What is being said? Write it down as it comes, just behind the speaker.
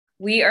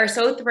We are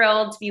so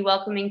thrilled to be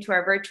welcoming to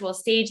our virtual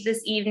stage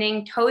this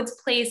evening Toad's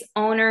Place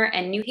owner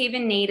and New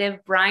Haven native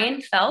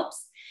Brian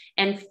Phelps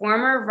and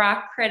former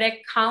rock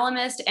critic,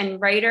 columnist,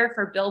 and writer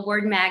for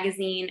Billboard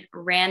magazine,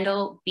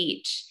 Randall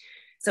Beach.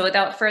 So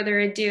without further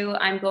ado,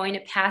 I'm going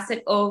to pass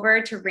it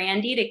over to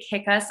Randy to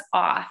kick us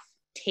off.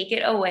 Take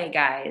it away,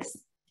 guys.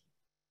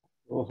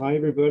 Well, hi,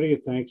 everybody,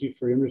 and thank you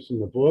for your interest in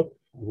the book.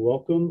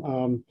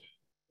 Welcome.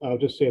 I'll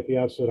just say at the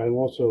outset, I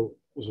also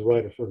was a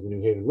writer for the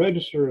New Haven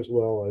Register as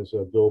well as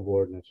a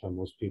Billboard, and that's how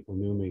most people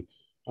knew me.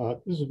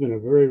 This has been a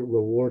very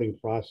rewarding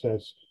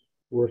process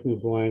working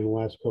with Brian the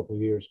last couple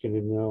of years,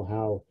 getting to know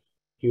how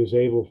he was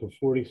able for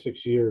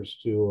 46 years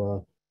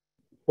to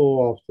pull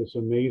off this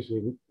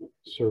amazing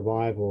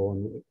survival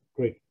and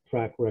great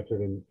track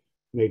record and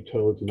made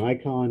Toads an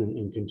icon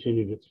and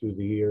continued it through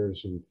the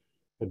years and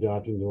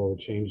adapting to all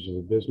the changes of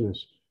the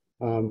business.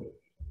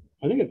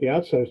 I think at the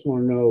outset, I just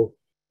want to know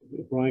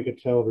if Brian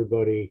could tell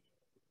everybody,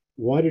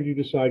 why did you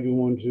decide you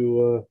wanted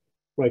to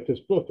write this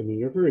book? I mean,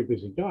 you're a very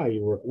busy guy.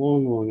 You work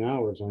long, long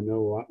hours. I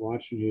know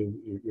watching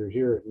you, you're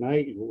here at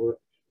night, you work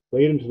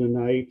late into the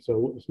night.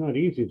 So it's not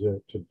easy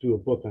to do a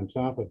book on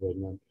top of it.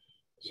 And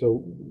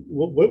so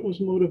what was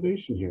the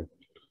motivation here?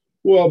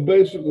 Well,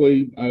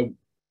 basically,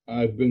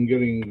 I've been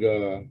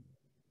getting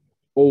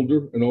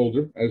older and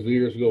older as the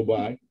years go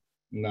by.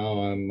 Now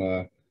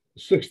I'm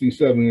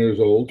 67 years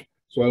old.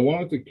 So I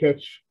wanted to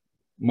catch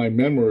my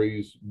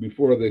memories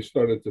before they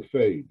started to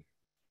fade.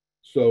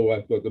 So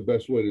I thought the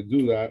best way to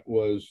do that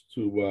was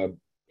to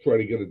try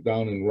to get it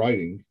down in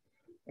writing.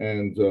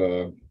 And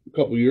a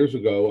couple of years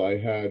ago, I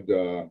had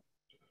a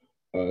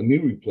knee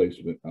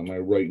replacement on my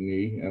right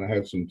knee, and I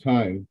had some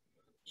time.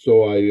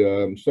 So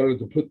I started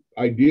to put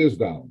ideas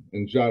down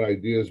and jot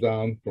ideas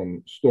down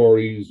from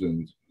stories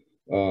and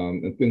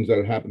things that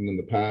had happened in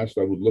the past.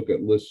 I would look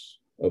at lists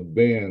of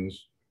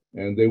bands,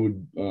 and they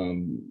would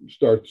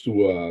start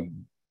to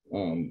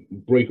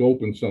break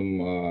open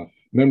some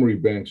memory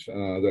banks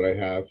that I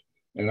have,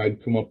 and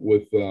I'd come up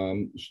with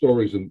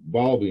stories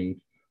involving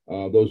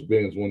those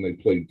bands when they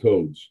played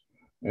Toads.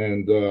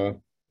 And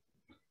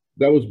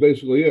that was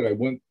basically it.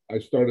 I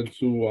started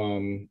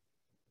to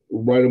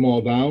write them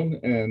all down,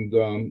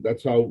 and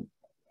that's how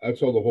the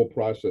whole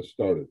process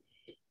started.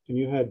 And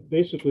you had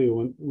basically,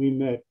 when we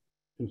met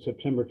in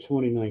September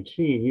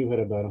 2019, you had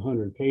about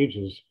 100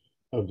 pages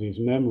of these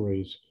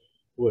memories,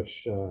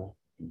 which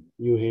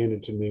you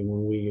handed to me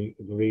when we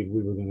agreed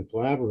we were going to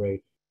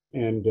collaborate.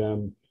 And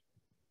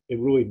it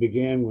really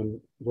began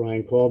when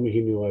Brian called me. He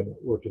knew I'd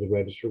worked at the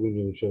Register. We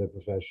knew each other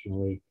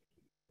professionally.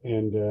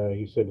 And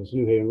he said, does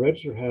New Haven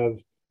Register have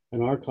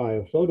an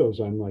archive of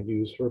photos I might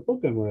use for a book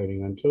I'm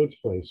writing on Toad's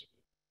Place?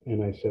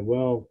 And I said,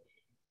 well,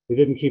 they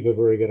didn't keep a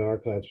very good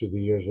archive through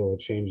the years while it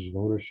changes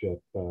of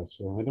ownership.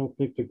 So I don't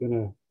think they're going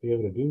to be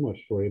able to do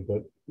much for you.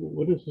 But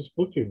what is this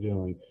book you're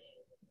doing?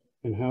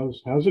 And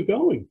how's it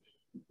going?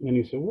 And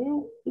he said,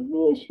 well, it's a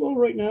little slow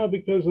right now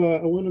because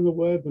I went on the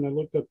web and I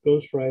looked up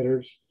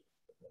ghostwriters,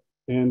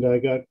 and I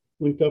got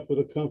linked up with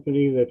a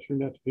company that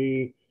turned out to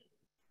be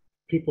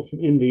people from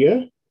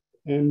India.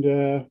 And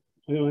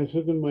I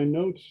said in my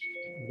notes,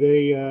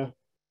 they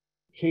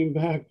came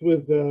back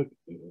with,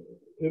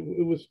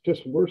 it was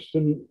just worse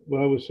than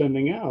what I was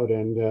sending out.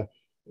 And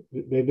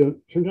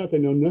turned out they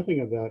know nothing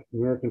about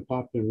American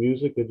popular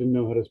music. They didn't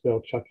know how to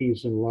spell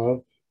Chucky's and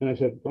Love. And I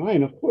said,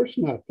 Brian, of course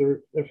not.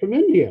 They're from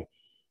India.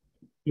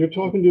 You're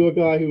talking to a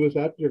guy who was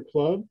at your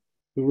club,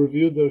 who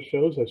reviewed those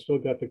shows. I still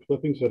got the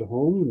clippings at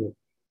home in the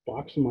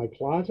box in my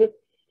closet.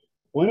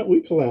 Why don't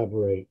we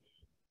collaborate?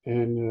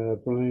 And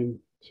Brian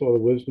saw the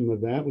wisdom of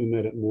that. We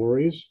met at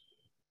Maury's.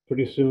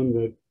 Pretty soon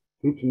the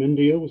group from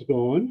India was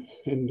gone,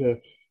 and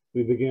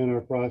we began our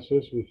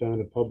process. We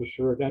found a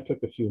publisher. That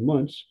took a few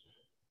months.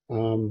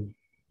 Found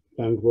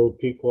Globe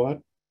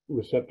Pequot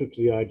receptive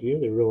to the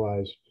idea. They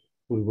realized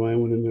when Brian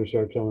went in there and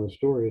started telling the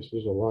stories,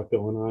 there's a lot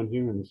going on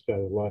here, and this guy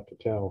has a lot to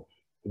tell.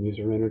 And these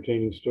are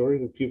entertaining stories,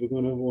 and people are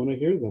going to want to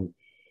hear them.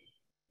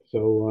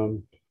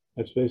 So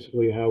that's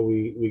basically how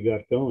we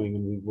got going,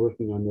 and we've been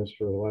working on this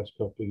for the last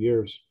couple of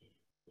years.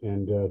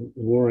 And the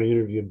more I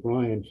interviewed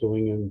Brian,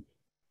 filling in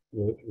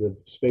the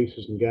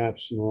spaces and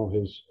gaps in all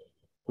his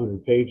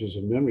 100 pages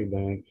of memory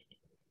bank,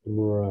 the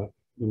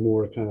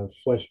more kind of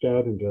fleshed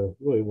out into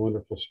really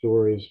wonderful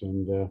stories,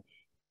 and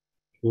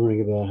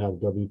learning about how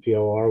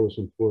WPLR was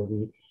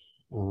important,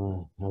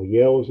 how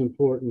Yale was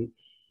important,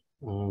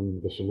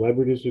 the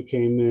celebrities who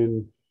came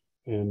in,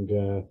 and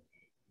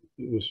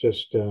it was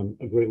just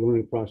a great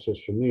learning process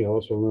for me. I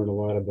also learned a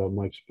lot about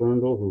Mike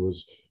Sprindle, who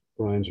was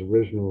Brian's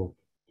original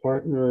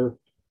partner,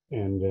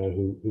 and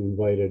who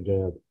invited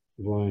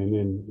Brian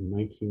in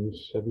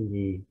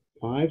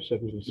 1975,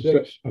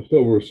 76.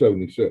 October of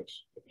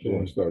 76,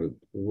 when I started.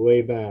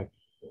 Way back.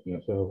 Yeah.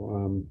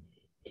 So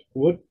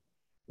what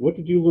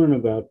did you learn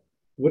about,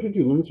 what did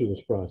you learn through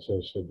this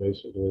process? So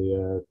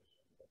basically,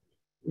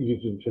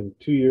 you've been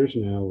 2 years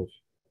now.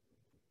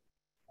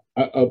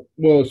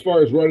 Well, as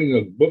far as writing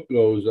a book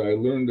goes, I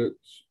learned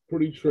it's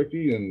pretty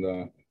tricky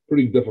and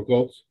pretty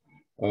difficult.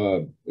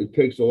 It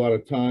takes a lot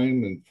of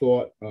time and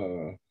thought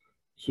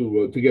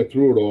to get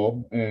through it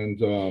all. And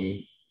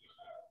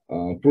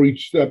for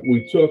each step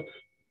we took,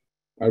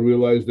 I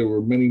realized there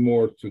were many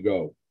more to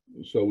go.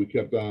 So we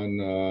kept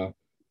on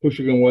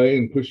pushing away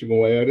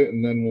at it.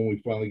 And then when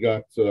we finally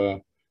got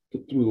through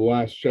the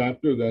last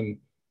chapter, then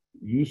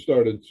you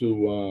started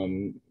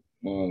to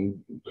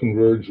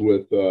converge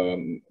with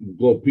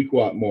Globe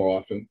Pequot more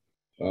often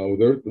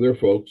with their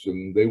folks,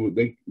 and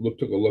they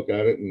took a look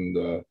at it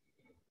and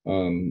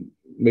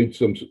made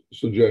some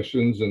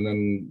suggestions, and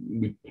then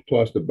we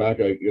tossed it back,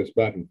 I guess,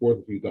 back and forth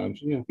a few times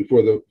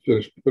before the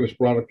finished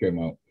product came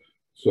out.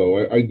 So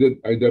I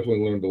definitely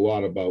learned a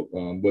lot about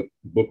what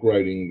book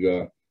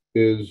writing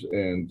is,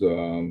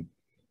 and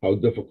how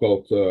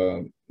difficult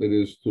it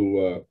is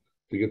to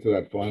get to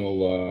that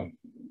final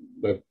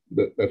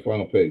that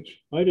final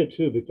page. I did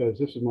too, because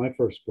this is my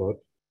first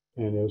book,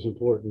 and it was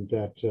important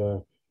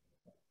that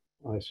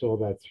I saw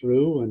that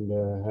through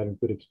and had a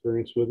good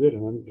experience with it.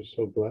 And I'm just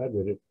so glad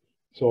that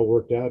it's all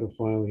worked out and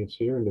finally it's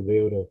here, and to be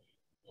able to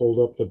hold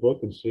up the book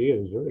and see it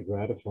is very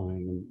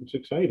gratifying, and it's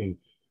exciting.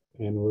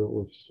 And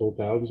we've sold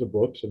thousands of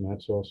books, and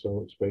that's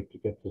also, it's great to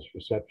get this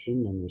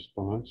reception and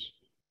response.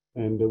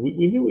 And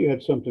we knew we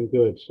had something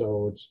good.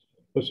 So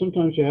but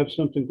sometimes you have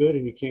something good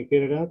and you can't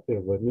get it out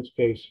there. But in this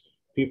case,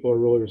 people are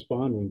really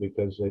responding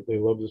because they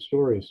love the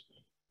stories.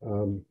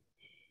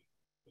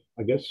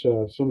 I guess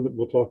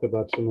we'll talk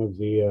about some of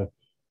the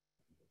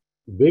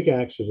big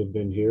acts that have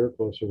been here.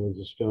 Closer with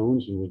the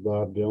Stones and with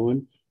Bob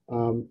Dylan.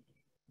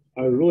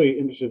 I was really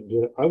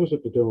interested. I was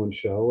at the Dylan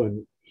show,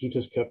 and he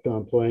just kept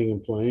on playing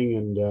and playing.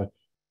 And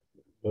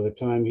by the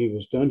time he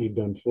was done, he'd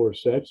done 4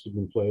 sets. He'd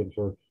been played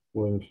for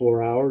more than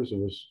 4 hours. It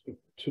was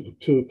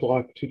 2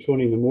 o'clock,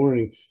 2:20 in the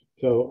morning.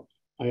 So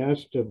I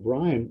asked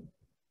Brian,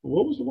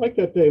 what was it like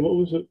that day? What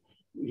was it?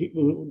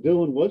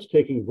 Dylan was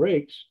taking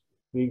breaks.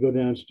 And he'd go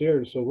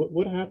downstairs. So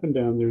what happened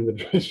down there in the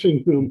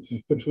dressing room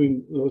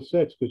between those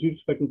sets? Because you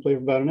expect him to play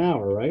for about an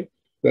hour, right?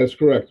 That's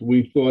correct.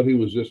 We thought he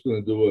was just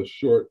going to do a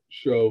short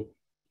show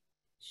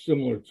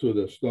similar to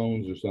the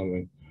Stones or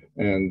something.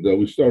 And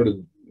we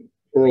started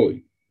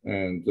early.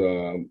 And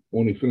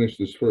when he finished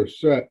his first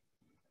set,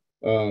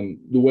 the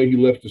way he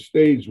left the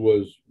stage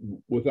was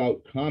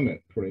without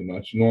comment, pretty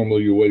much.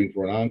 Normally, you're waiting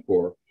for an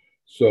encore.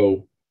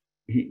 So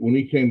when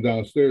he came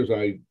downstairs,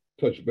 I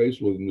touched base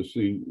with him to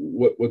see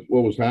what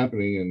was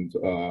happening,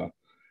 and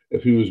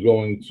if he was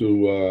going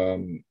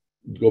to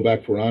go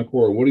back for an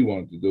encore or what he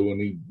wanted to do.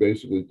 And he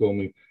basically told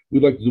me,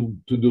 we'd like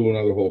to do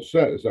another whole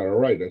set. Is that all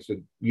right? I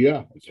said,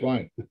 yeah, it's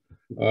fine.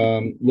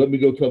 Let me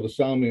go tell the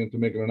sound man to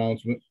make an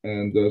announcement.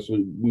 And so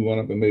we went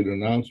up and made an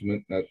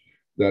announcement that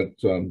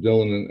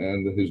Dylan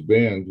and his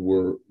band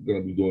were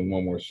going to be doing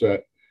one more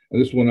set.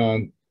 And this went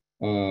on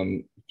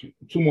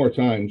 2 more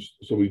times.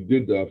 So we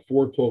did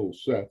 4 total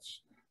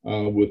sets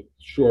with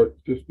short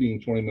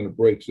 15, 20-minute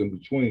breaks in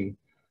between.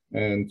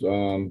 And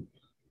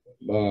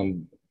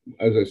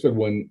as I said,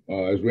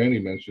 as Randy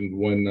mentioned,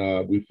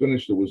 when we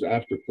finished, it was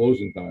after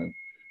closing time.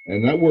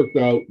 And that worked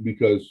out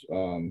because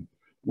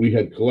we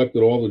had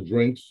collected all the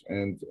drinks,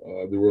 and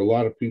there were a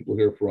lot of people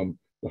here from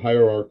the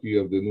hierarchy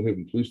of the New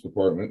Haven Police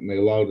Department, and they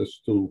allowed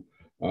us to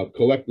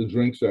collect the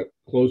drinks at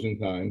closing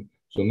time.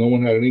 So no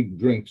one had any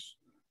drinks,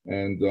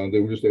 and they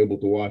were just able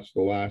to watch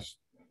the last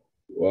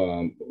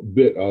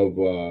bit of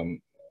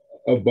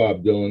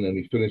Bob Dylan, and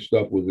he finished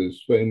up with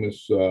his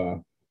famous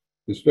song,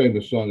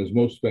 his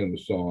most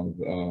famous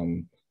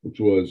song, which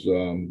was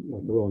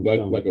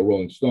like a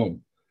Rolling Stone.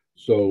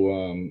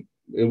 So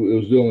it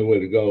was the only way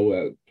to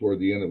go. Toward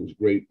the end, it was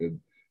great,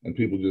 and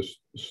people just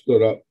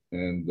stood up,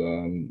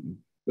 and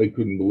they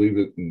couldn't believe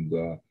it, and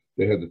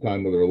they had the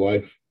time of their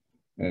lives,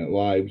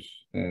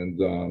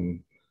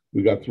 and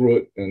we got through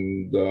it,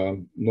 and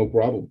no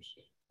problems.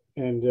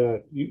 And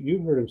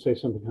you heard him say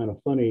something kind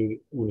of funny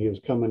when he was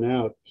coming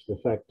out, the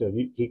fact that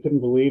he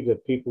couldn't believe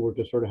that people were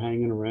just sort of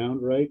hanging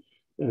around, right?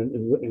 And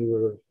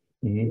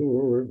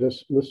we're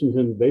just listening to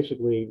him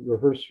basically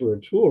rehearse for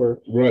a tour.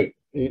 Right.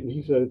 And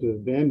he said it to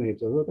his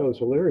bandmates. I thought that was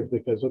hilarious,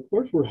 because of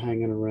course we're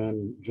hanging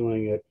around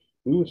enjoying it.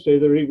 We would stay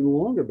there even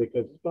longer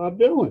because it's Bob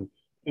Dylan.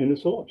 And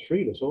it's all a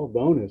treat, it's all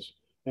bonus.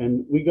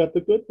 And we got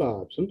the good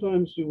Bob.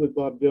 Sometimes with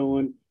Bob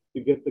Dylan,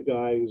 you get the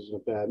guy who's in a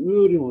bad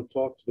mood, he won't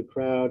talk to the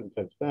crowd and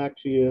comes back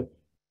to you.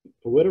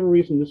 For whatever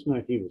reason, this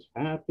night he was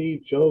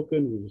happy,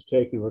 joking, he was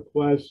taking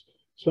requests.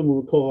 Someone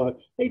would call out,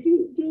 hey,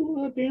 do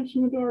Dance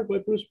in the Dark by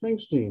Bruce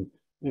Springsteen.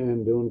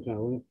 And Dylan kind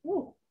of went,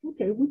 oh,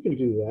 okay, we can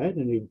do that.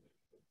 And he'd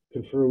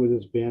confer with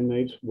his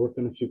bandmates, work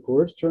on a few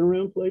chords, turn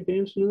around, play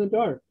Dancing in the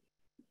Dark.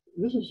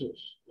 This is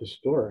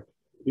historic.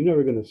 You're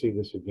never going to see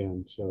this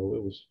again. So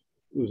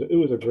it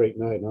was a great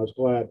night, and I was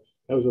glad.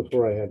 That was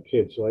before I had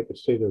kids, so I could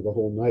stay there the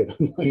whole night.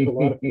 Unlike a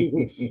lot of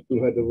people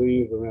who had to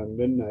leave around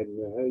midnight, and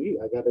hey,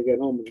 I got to get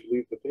home and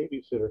leave the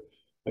babysitter.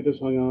 I just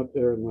hung out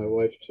there with my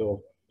wife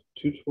till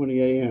 2:20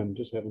 a.m.,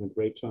 just having a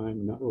great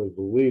time, not really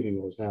believing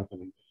what was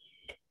happening.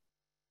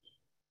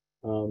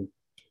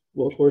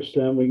 Well, of course,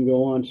 then we can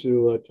go on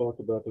to talk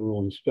about the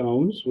Rolling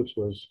Stones, which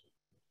was,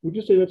 would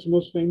you say that's the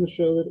most famous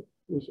show that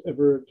was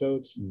ever at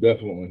Toad's?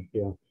 Definitely.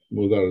 Yeah.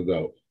 Without a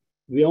doubt.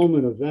 the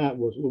element of that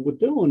was, with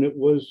Dylan, it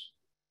was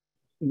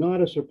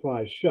not a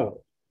surprise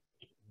show,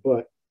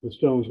 but the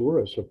Stones were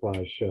a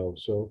surprise show.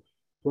 So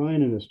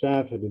Brian and his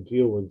staff had to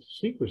deal with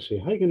secrecy.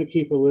 How are you going to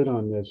keep a lid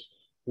on this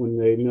when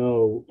they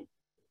know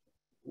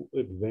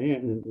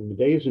in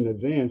days in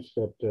advance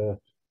that the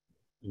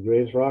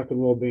greatest rock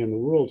and roll band in the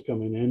world's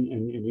coming in,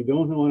 and you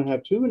don't want to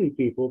have too many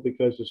people,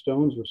 because the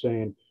Stones were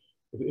saying,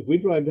 if we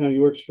drive down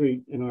York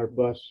Street in our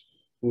bus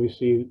and we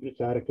see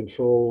it's out of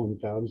control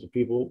and thousands of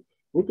people,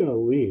 we're going to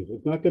leave.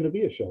 It's not going to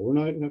be a show. We're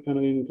not going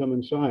to even come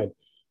inside.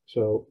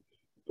 So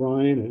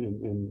Brian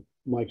and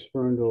Mike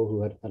Spurndle,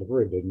 who had a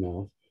very big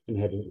mouth and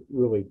had to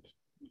really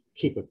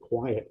keep it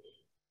quiet,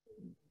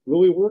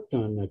 really worked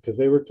on that, because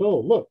they were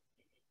told, look,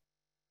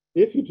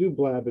 if you do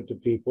blab it to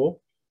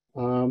people,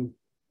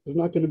 there's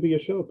not going to be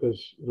a show,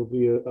 because it'll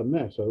be a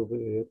mess. It'll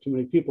be too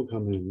many people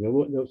come in.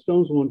 The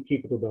Stones wanted to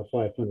keep it to about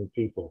 500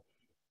 people.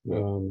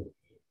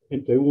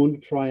 And they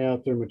wanted to try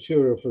out their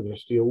material for their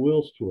Steel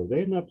Wheels tour. They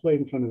had not played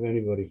in front of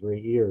anybody for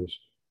 8 years.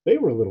 They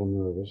were a little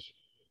nervous.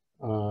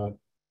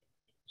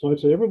 So I'd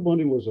say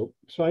everybody was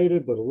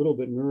excited, but a little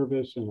bit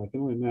nervous. And I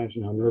can only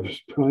imagine how nervous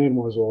Brian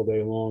was all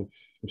day long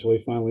until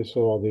he finally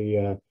saw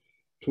the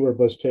tour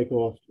bus take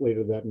off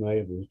later that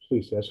night with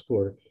police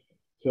escort.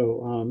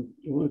 So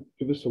you want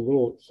to give us a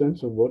little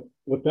sense of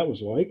what that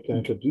was like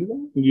to do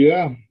that?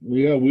 Yeah.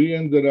 We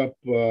ended up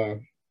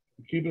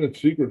keeping it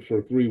secret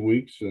for 3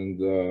 weeks. And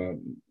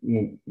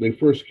when they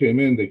first came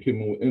in, they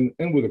came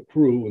in with a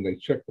crew, and they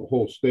checked the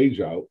whole stage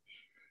out,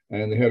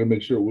 and they had to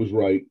make sure it was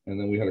right. And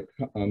then we had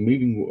a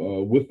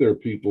meeting with their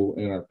people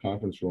in our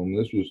conference room.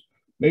 This was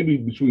maybe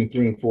between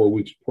 3 and 4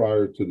 weeks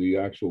prior to the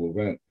actual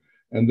event.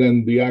 And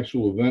then the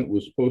actual event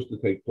was supposed to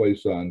take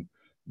place on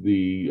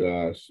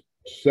the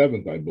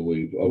 7th, I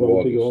believe, of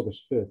August.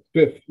 August 5th.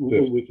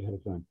 5th. A week ahead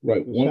of time.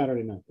 Right.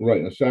 Saturday night.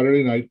 Right. A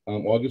Saturday night,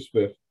 August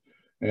 5th.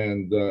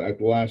 And at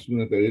the last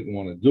minute, they didn't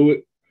want to do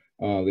it.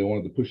 They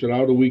wanted to push it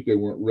out a week. They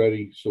weren't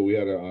ready. So we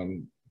had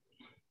to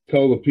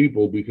tell the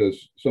people,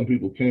 because some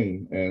people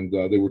came and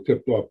they were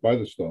tipped off by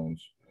the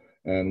Stones.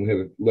 And we had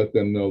to let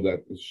them know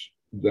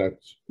that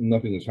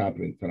nothing is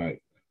happening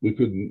tonight. We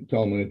couldn't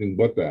tell them anything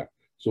but that.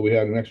 So we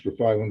had an extra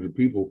 500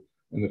 people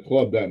in the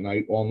club that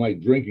night, all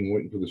night drinking,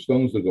 waiting for the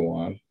Stones to go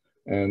on.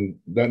 And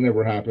that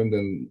never happened.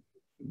 And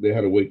they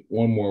had to wait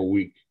 1 more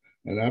week.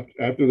 And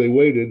after they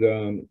waited,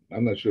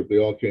 I'm not sure if they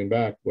all came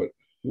back, but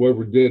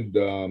whoever did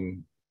got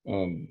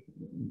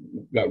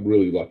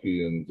really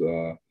lucky, and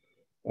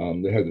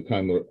they had the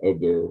time of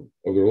their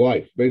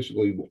life.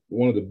 Basically,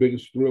 one of the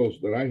biggest thrills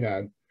that I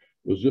had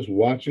was just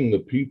watching the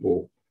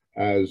people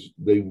as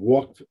they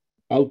walked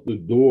out the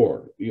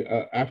door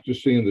after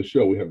seeing the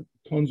show. We had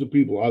tons of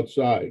people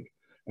outside,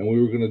 and we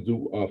were going to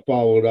do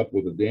follow it up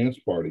with a dance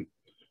party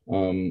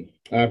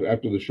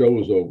after the show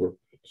was over.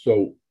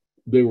 So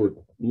there were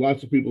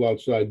lots of people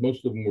outside.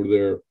 Most of them were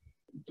there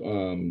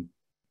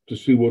to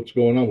see what's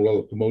going on, what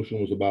all the commotion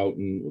was about,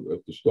 and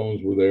if the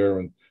Stones were there.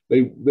 And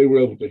they were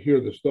able to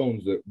hear the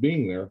Stones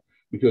being there,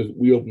 because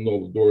we opened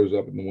all the doors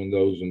up and the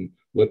windows and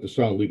let the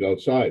sound leak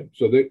outside.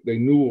 So they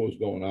knew what was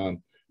going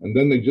on. And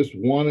then they just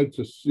wanted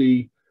to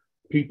see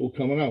people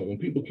coming out. When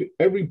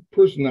every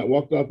person that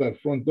walked out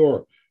that front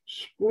door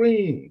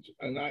screamed,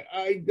 and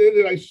I did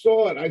it. I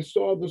saw it. I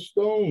saw the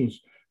Stones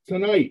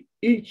tonight.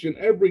 Each and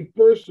every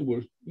person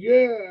was,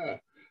 yeah.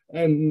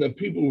 And the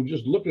people were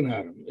just looking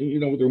at them,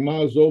 with their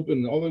mouths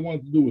open. All they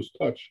wanted to do was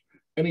touch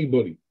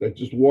anybody that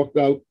just walked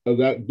out of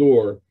that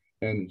door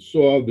and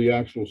saw the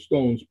actual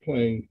Stones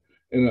playing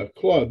in a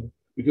club,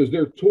 because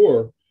their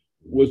tour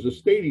was a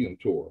stadium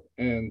tour.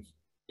 And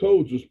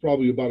Toad's was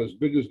probably about as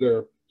big as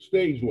their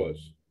stage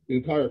was, the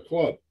entire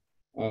club.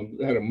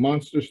 They had a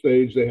monster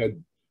stage. They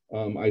had,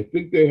 I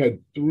think they had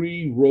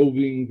 3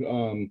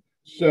 roving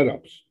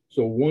setups.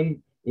 So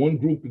one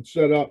group could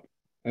set up,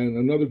 and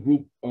another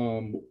group,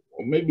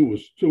 maybe it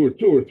was two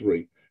or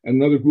three, and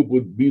another group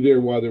would be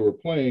there while they were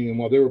playing. And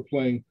while they were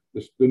playing,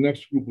 the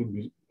next group would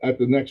be at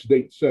the next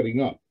date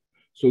setting up.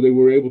 So they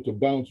were able to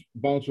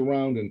bounce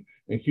around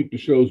and keep the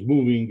shows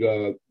moving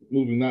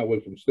that way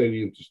from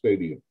stadium to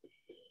stadium.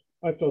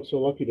 I felt so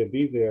lucky to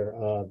be there.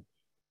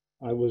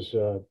 I was,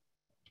 a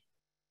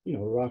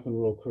rock and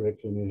roll critic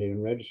for the New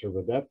Haven Register,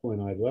 but at that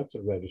point I'd left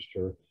the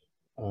Register.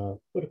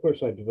 But of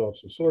course I developed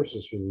some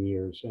sources through the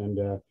years, and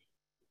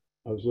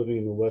I was living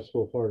in the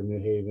Westville part of New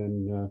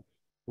Haven,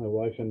 my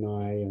wife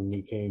and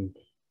we came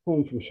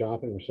home from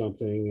shopping or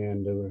something,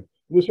 and it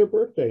was her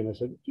birthday. And I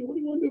said, what do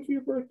you want to do for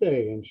your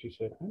birthday? And she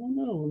said, I don't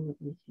know.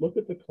 Let's look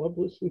at the club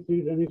list and see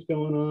if anything's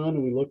going on.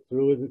 And we looked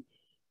through it and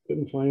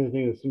couldn't find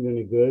anything that seemed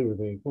any good. We're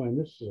thinking, boy,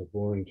 this is a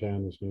boring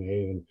town, this New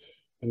Haven.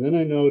 And then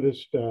I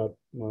noticed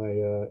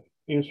my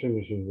answering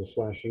machine was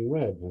flashing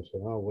red. And I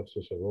said, oh, what's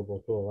this, a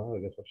robocall? Oh,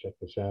 I guess I'll check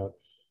this out.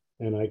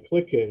 And I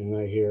click it and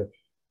I hear,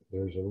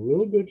 there's a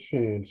real good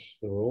chance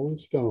the Rolling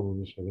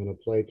Stones are going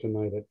to play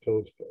tonight at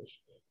Toad's place.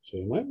 So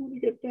you might want to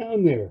get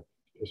down there.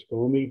 Just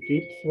call me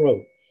Deep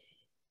Throat.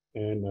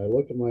 And I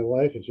looked at my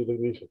wife, and she looked at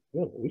me and said,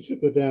 well, we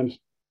should go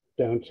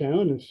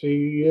downtown and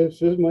see if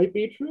this might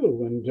be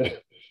true. And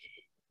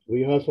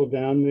we hustled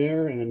down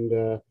there, and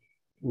when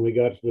we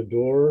got to the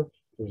door,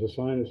 there was a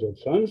sign that said,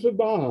 Sons of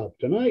Bob,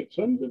 tonight,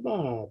 Sons of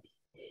Bob.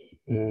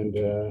 And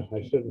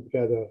I said to the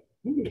guy,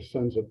 who is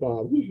Sons of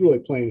Bob? Who's really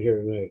playing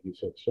here tonight? He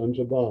said, Sons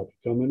of Bob,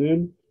 coming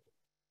in,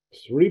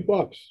 $3,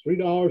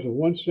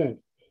 $3.01.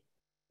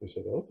 I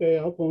said, okay,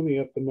 I'll pony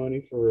up the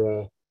money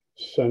for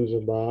Sons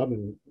of Bob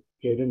and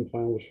get in and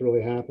find out what's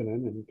really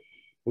happening. And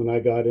when I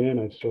got in,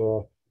 I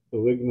saw the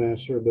wig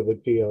master of the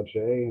PLJ,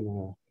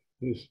 and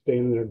he was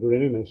standing there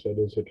grinning. I said,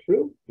 is it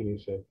true? And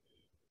he said,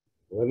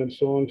 11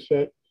 song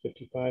set,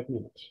 55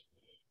 minutes.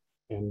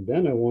 And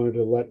then I wanted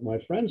to let my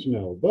friends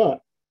know,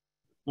 but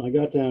when I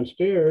got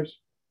downstairs,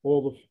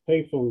 all the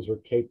payphones were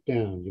taped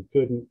down. You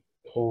couldn't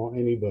call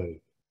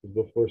anybody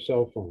before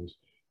cell phones.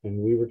 And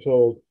we were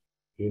told,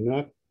 you're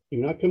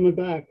not coming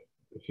back.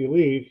 If you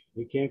leave,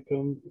 you can't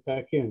come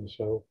back in.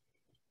 So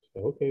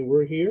okay,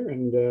 we're here,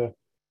 and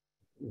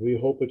we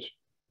hope it's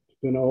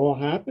going to all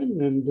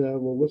happen, and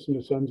we'll listen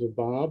to Sons of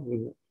Bob.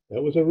 And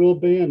that was a real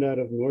band out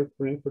of North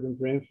Branford and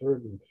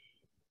Branford, and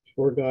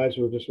 4 guys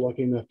who were just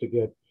lucky enough to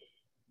get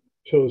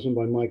chosen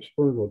by Mike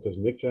Spurnwell, because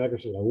Mick Jagger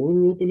said, I want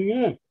an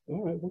opening act.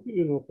 All right, we'll give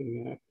you an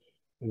opening act.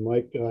 And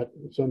Mike got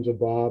Sons of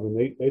Bob, and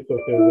they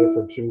thought they were there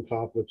for Jim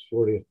Coplick's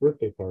 40th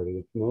birthday party,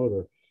 the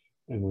promoter.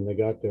 And when they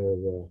got there,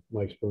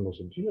 Mike Spurnwell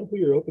said, do you know who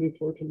you're opening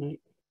for tonight?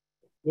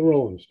 The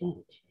Rolling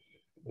Stones.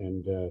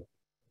 And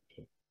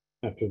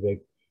after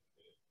they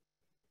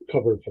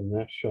recovered from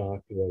that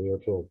shock, they were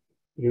told,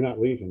 you're not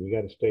leaving. You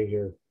got to stay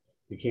here.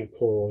 You can't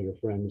call all your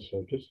friends.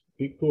 So just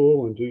be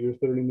cool and do your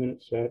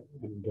 30-minute set.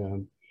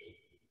 And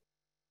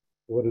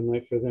what a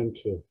night for them,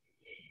 too.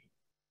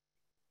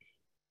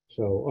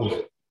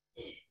 So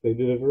they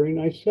did a very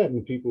nice set,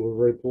 and people were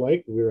very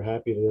polite. We were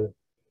happy to,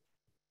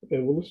 okay,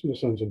 we'll listen to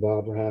Sons of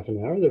Bob for half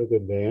an hour. They're a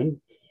good band.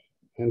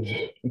 And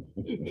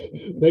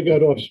they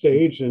got off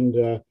stage, and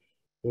they're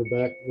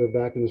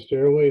back in the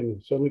stairway,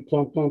 and suddenly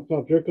plump, plump,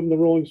 plump, here come the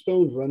Rolling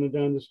Stones running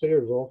down the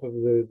stairs off of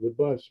the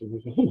bus. And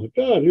we said, oh my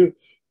God,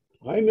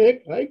 hi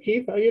Mick, hi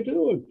Keith, how you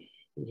doing?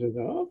 He said,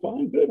 oh,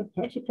 fine, good.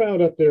 How's the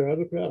crowd up there? How's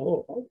the crowd?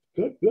 Oh,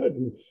 good, good.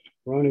 And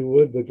Ronnie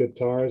Wood, the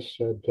guitarist,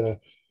 said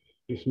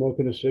he's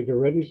smoking a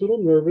cigarette. He's a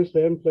little nervous.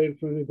 They haven't played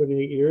for anybody in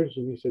 8 years.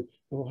 And he said,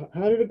 oh,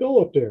 how did it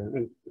go up there?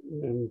 And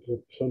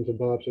the Sons of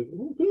Bob said,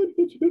 oh, good,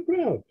 it's a good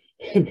crowd.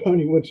 And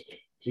Ronnie Wood said,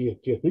 do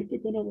you think they're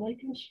going to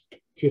like us?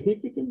 Do you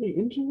think they're going to be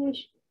into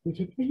us? He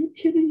said, are you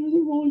kidding? You're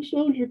the Rolling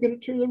Stones. You're going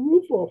to tear the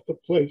roof off the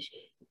place.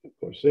 Of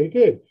course they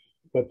did.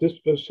 But this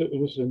was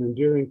an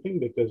endearing thing,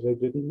 because they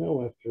didn't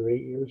know after 8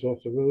 years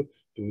off the road,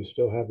 do we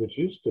still have the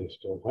juice? Do they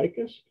still like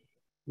us?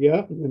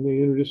 Yeah, and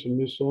they introduced some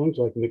new songs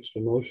like Mixed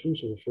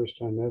Emotions for the first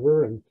time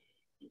ever. And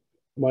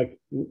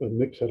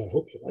Mick said, I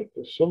hope you like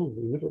this song.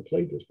 We never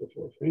played this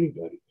before for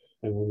anybody.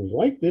 And when we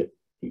liked it,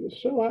 he was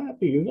so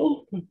happy.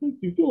 Thank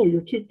you, Bill.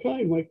 You're too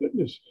kind. My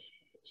goodness.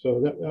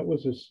 So that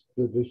was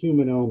the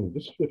human element.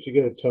 This is what you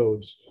get at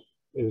Toads,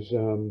 is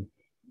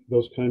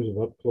those kinds of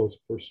up-close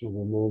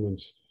personal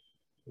moments.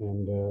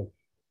 And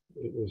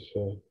it was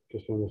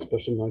just one of the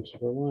special nights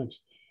of our lives.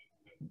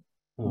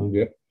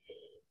 Yep.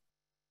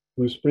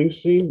 Bruce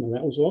Springsteen, and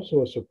that was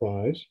also a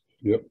surprise.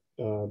 Yep.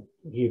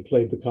 He had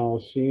played the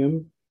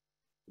Coliseum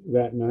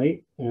that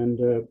night, and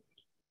it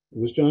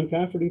was John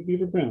Cafferty,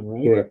 Beaver Brown,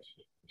 right? Correct.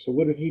 So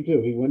what did he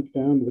do? He went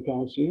down to the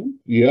Coliseum?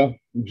 Yeah,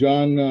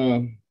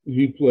 John,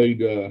 he played,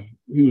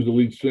 he was the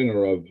lead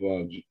singer of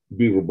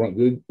Beaver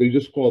Brown. They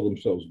just called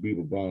themselves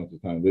Beaver Brown at the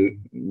time.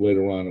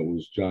 Later on, it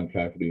was John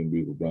Cafferty and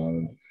Beaver Brown.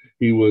 And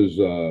he was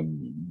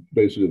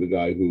basically the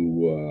guy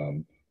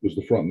who was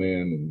the front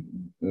man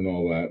and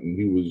all that. And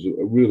he was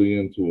really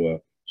into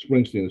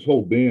Springsteen. His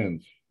whole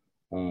band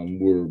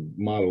were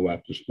modeled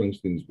after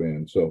Springsteen's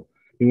band. So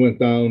he went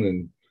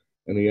down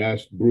and he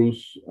asked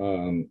Bruce,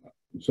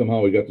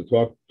 somehow he got to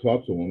talk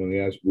to him, and he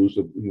asked Bruce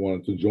if he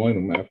wanted to join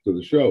him after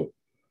the show.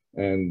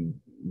 And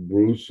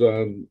Bruce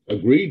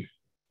agreed.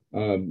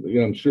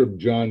 I'm sure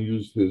John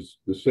used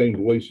the same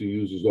voice he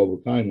uses all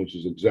the time, which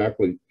is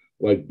exactly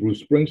like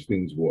Bruce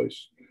Springsteen's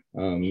voice.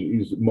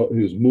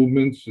 His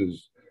movements,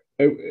 his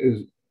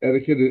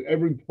etiquette,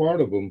 every part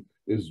of him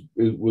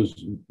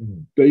was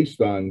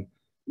based on.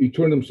 He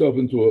turned himself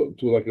into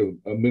like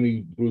a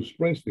mini Bruce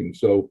Springsteen.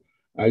 So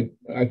I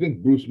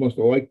think Bruce must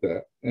have liked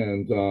that,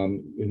 and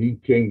he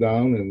came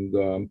down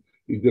and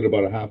he did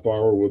about a half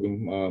hour with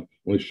him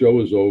when the show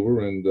was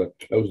over, and that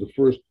was the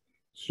first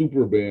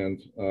super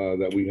band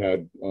that we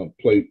had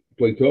play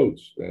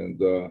Toads, and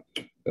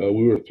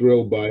we were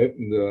thrilled by it,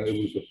 and it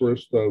was the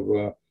first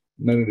of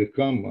many to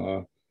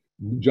come.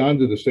 John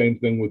did the same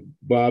thing with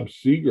Bob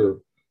Seger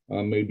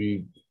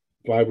maybe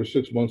 5 or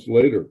 6 months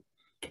later,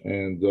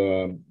 and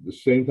the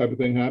same type of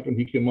thing happened.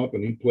 He came up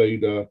and he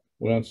played,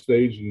 went on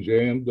stage and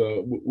jammed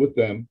with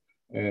them,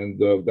 and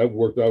that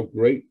worked out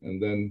great.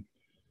 And then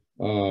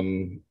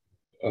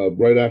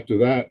right after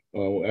that,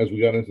 as we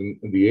got into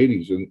the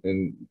 80s,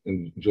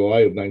 in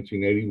July of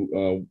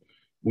 1980,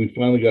 we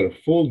finally got a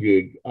full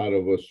gig out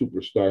of a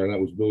superstar, and that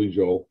was Billy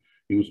Joel.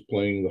 He was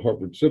playing the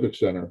Hartford Civic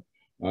Center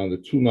on the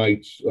 2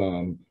 nights,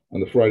 on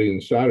the Friday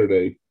and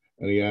Saturday,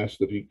 and he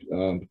asked if he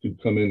could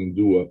come in and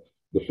do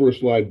the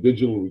first live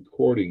digital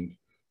recording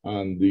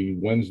on the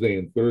Wednesday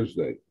and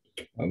Thursday.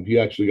 He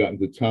actually got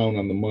into town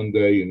on the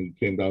Monday and he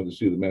came down to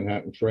see the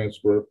Manhattan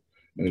transfer,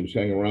 and he was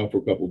hanging around for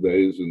a couple of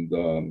days, and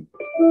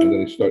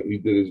then he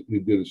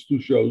did his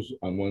 2 shows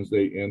on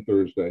Wednesday and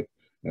Thursday,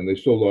 and they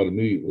sold out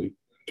immediately.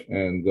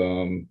 And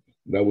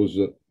that was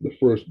the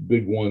first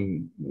big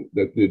one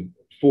that did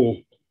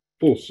full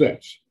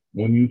sets.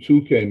 When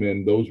U2 came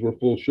in, those were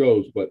full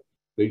shows, but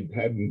they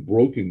hadn't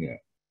broken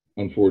yet,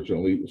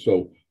 unfortunately.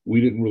 So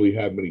we didn't really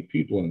have many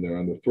people in there.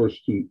 On the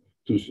first two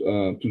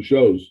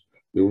shows,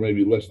 there were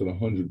maybe less than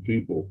 100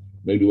 people,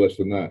 maybe less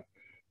than that.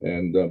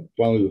 And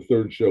finally, the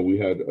 3rd show, we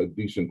had a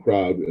decent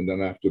crowd. And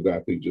then after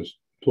that, they just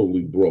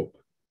totally broke.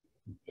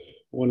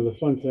 One of the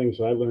fun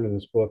things I learned in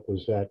this book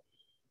was that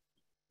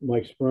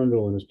Mike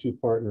Sprindle and his 2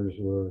 partners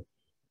were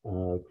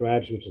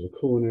graduates of the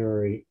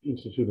Culinary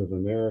Institute of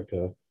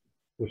America,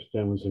 which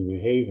then was in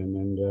New Haven.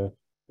 And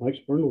Mike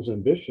Sprindle's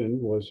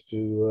ambition was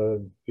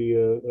to be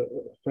a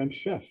French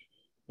chef.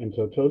 And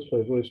so Toad's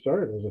Place really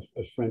started as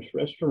a French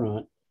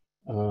restaurant,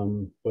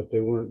 but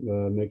they weren't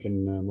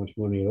making much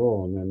money at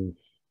all. And then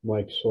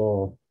Mike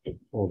saw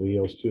all the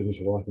Yale students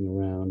walking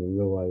around and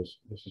realized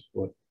this is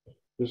what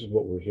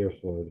we're here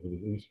for.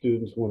 These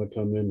students want to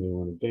come in, they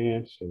want to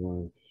dance, they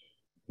want to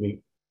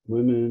meet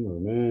women or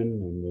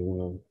men, and they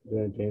want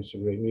to dance to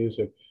great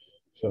music.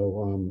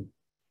 So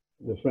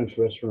the French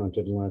restaurant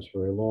didn't last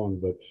very long.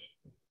 But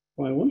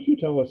Brian, why don't you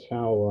tell us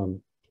how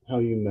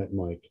you met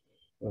Mike?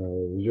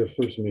 Your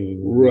first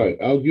meeting. Right.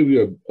 I'll give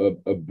you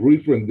a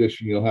brief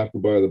rendition. You'll have to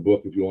buy the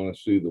book if you want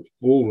to see the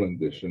full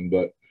rendition.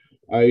 But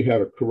I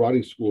had a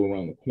karate school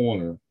around the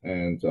corner,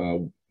 and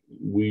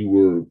we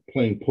were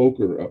playing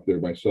poker up there,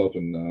 myself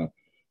and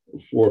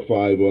 4 or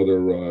 5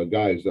 other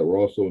guys that were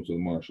also into the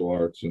martial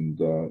arts, and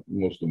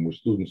most of them were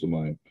students of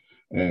mine.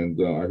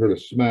 And I heard a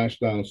smash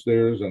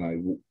downstairs, and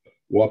I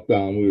walked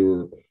down. We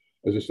were,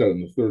 as I said,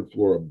 on the 3rd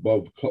floor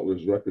above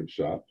Cutler's record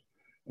shop.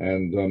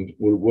 And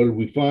what did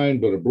we find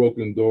but a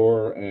broken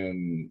door,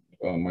 and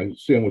my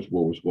sandwich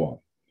board was gone.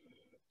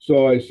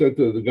 So I said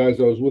to the guys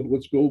I was with,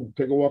 let's go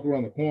take a walk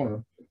around the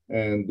corner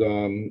and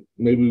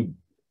maybe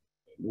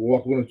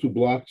walk 1 or 2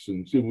 blocks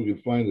and see if we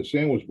could find the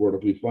sandwich board.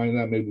 If we find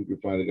that, maybe we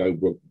could find the guy who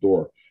broke the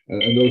door.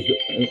 And in those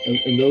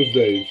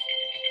days,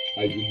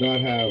 I did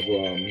not have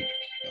a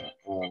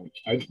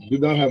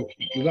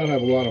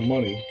lot of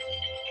money,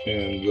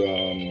 and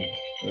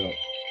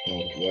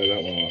why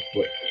that went off,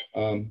 but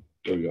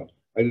there we go.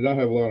 I did not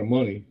have a lot of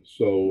money,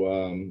 so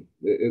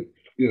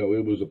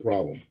it was a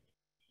problem.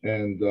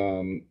 And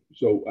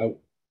so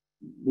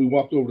we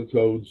walked over to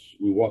Toad's.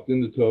 We walked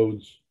into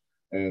Toad's,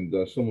 and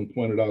someone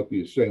pointed out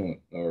the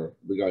assailant, or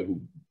the guy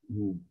who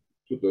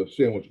put the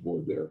sandwich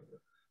board there.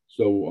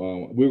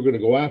 So we were going to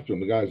go after him.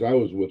 The guys I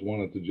was with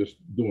wanted to just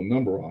do a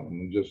number on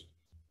him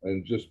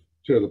and just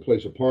tear the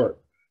place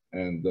apart.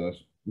 And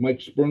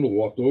Mike Sprindle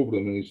walked over to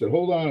him and he said,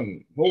 "Hold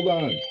on.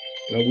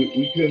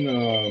 We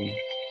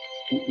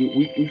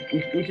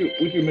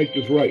can make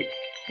this right."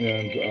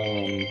 And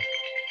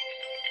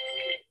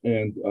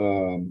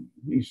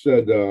he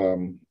said, "Let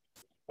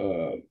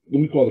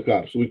me call the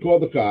cops." So we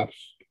called the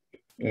cops,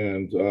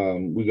 and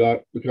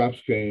the cops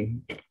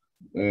came,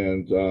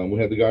 and we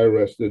had the guy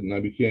arrested, and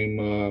I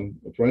became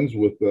friends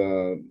with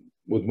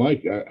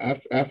Mike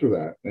after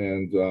that,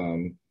 and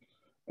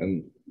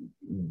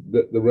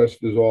the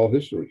rest is all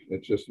history. We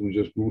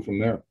just grew from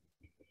there.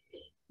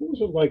 What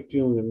was it like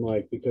dealing with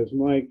Mike? Because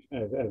Mike,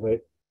 as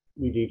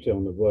we detail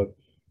in the book,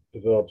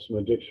 developed some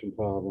addiction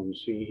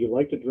problems. He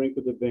liked to drink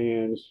with the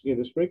bands. He had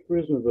this great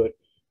charisma, but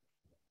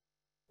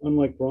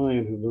unlike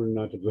Brian, who learned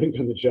not to drink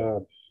on the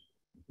job,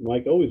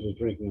 Mike always was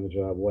drinking on the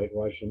job, White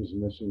Russians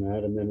and this and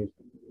that, and then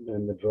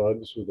the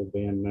drugs with the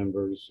band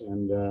members,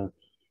 and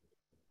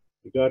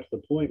he got to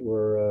the point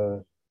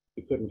where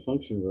he couldn't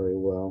function very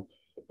well.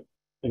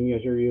 And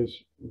yet here he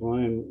is,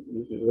 Brian.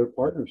 They're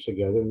partners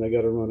together, and they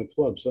got to run a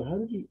club. So how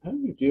did you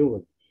deal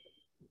with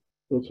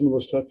some of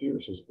those tough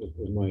years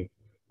with Mike?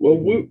 Well,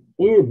 we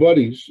were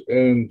buddies,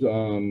 and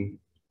when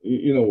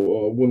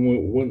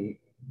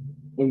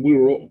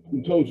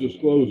Toad's was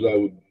closed, I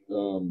would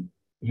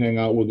hang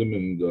out with him,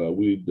 and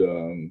we'd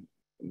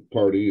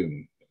party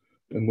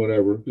and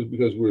whatever, just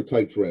because we were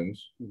tight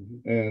friends.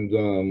 Mm-hmm. And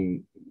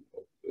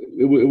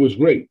it was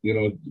great,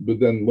 But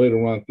then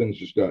later on, things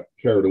just got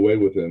carried away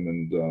with him,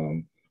 and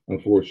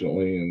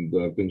unfortunately, and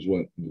things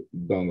went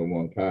down the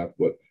wrong path.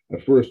 But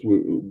at first,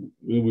 we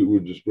were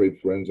just great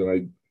friends, and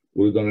I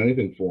would have done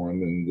anything for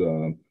him.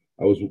 And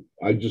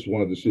I just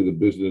wanted to see the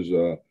business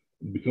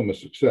become a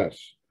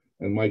success.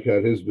 And Mike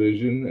had his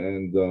vision,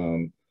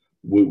 and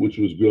which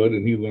was good,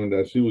 and he learned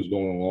as he was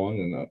going along,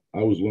 and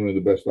I was learning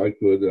the best I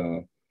could,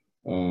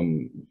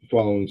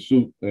 following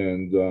suit.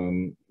 And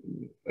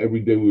every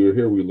day we were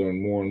here, we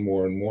learned more and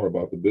more and more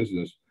about the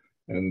business.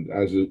 And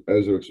as it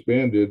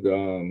expanded,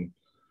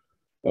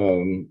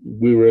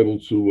 we were able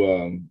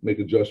to make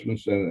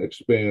adjustments and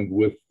expand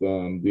with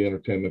the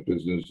entertainment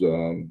business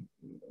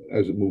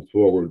as it moved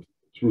forward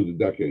through the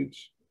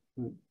decades.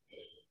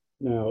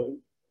 Now,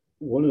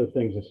 one of the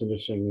things that's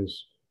interesting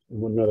is,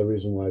 and another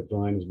reason why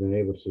Brian has been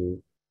able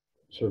to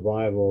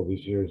survive all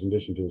these years, in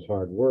addition to his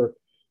hard work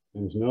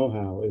and his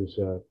know-how, is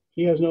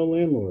he has no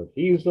landlord.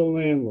 He's the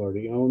landlord.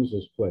 He owns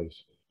this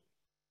place.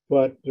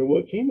 But there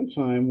came a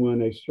time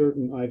when a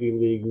certain Ivy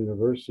League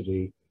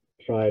university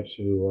tried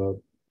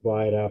to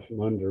buy it out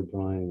from under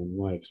Brian and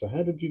Mike. So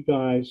how did you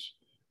guys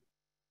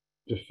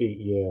defeat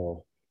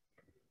Yale?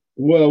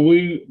 Well,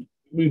 we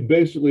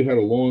basically had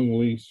a long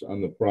lease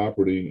on the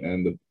property,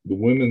 and the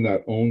women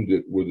that owned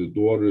it were the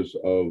daughters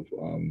of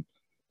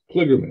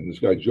Kligerman, this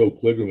guy Joe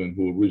Kligerman,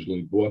 who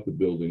originally bought the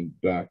building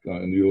back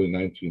in the early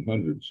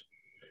 1900s.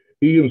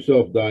 He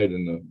himself died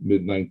in the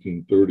mid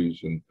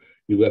 1930s, and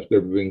he left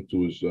everything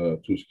to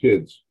his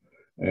kids,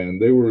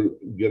 and they were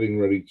getting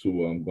ready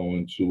to go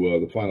into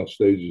the final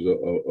stages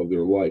of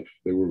their life.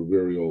 They were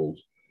very old,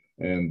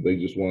 and they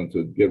just wanted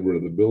to get rid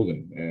of the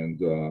building. And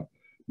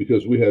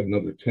because we had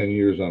another 10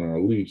 years on our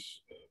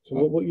lease. So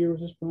what year was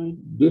this, Brian?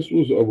 This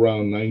was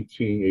around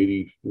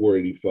 1984,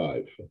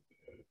 85,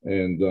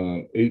 and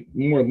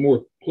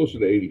more closer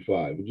to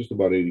 85, just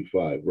about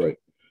 85, right?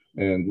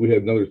 And we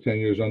had another 10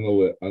 years on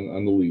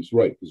the lease,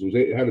 right? Because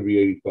it had to be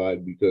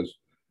 85 because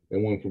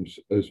it went from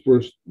the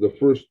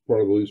first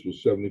part of the lease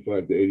was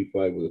 75 to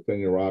 85 with a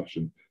 10-year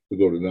option to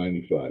go to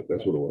 95.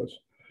 That's what it was.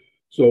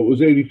 So it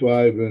was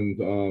 85,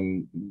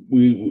 and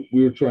we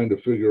were trying to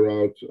figure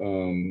out,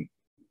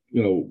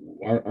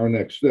 our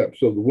next step.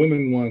 So the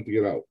women wanted to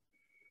get out.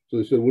 So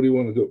they said, "What do you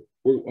want to do?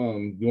 Do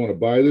you want to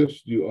buy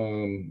this? Do you,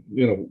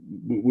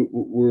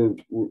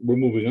 we're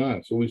moving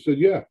on." So we said,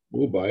 "Yeah,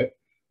 we'll buy it."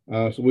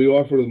 So we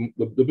offered them,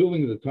 the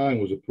building at the time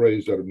was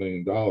appraised at $1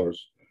 million.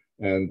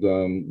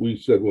 And we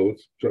said, well,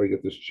 let's try to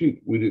get this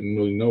cheap. We didn't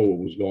really know what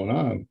was going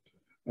on.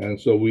 And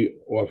so we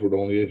offered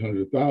only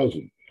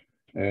 $800,000.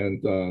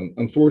 And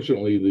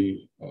unfortunately,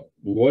 the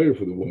lawyer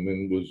for the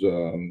woman was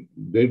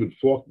David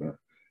Faulkner,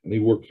 and he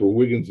worked for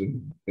Wiggins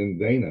and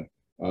Dana.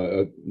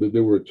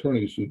 There were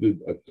attorneys who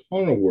did a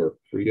ton of work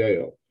for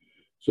Yale.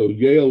 So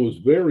Yale was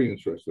very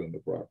interested in the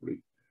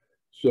property.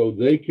 So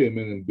they came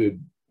in and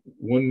bid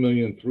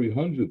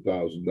 $1,300,000,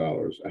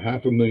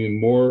 $500,000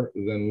 more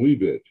than we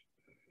bid.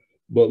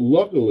 But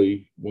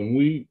luckily, when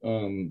we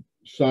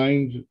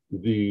signed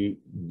the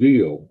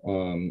deal,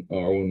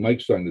 or when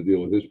Mike signed the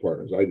deal with his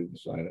partners, I didn't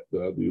sign it,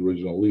 the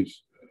original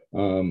lease,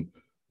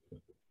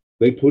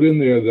 they put in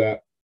there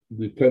that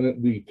the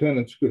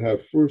tenants could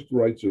have first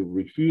rights of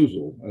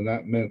refusal, and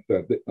that meant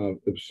that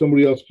if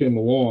somebody else came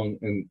along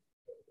and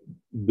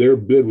their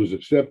bid was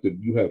accepted,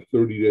 you have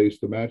 30 days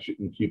to match it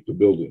and keep the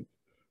building.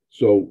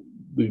 So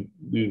the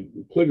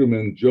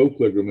Kligerman, Joe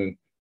Kligerman,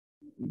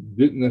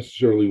 didn't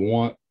necessarily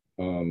want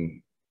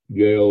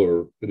Yale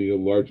or any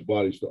large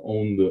bodies to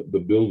own the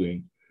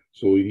building.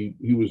 So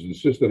he was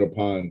insistent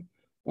upon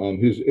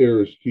his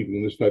heirs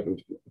keeping this type of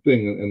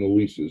thing in the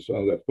leases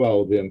that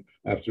followed him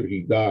after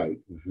he died.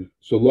 Mm-hmm.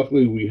 So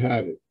luckily we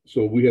had it.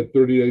 So we had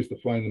 30 days to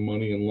find the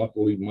money, and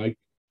luckily Mike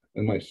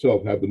and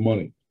myself had the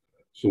money.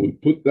 So we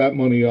put that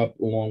money up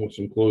along with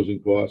some closing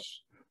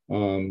costs.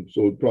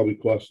 So it probably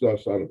cost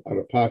us out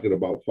of pocket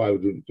about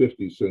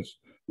 $550, since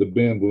the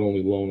band would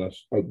only loan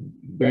us, our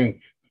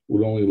bank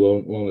would only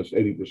loan us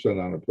 80%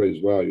 on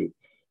appraised value.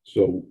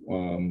 So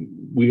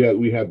we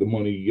had the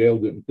money. Yale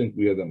didn't think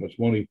we had that much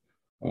money.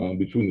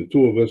 Between the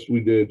two of us, we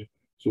did.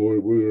 So we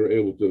were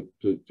able to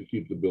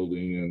keep the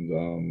building,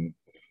 and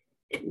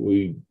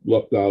we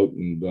lucked out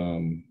and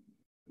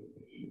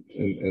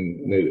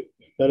made it.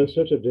 That is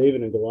such a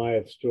David and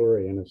Goliath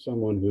story, and as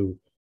someone who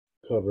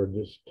covered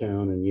this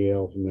town and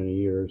Yale for many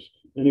years,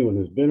 anyone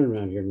who's been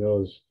around here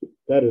knows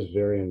that is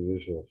very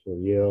unusual for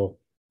Yale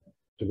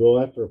to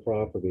go after a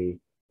property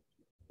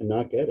and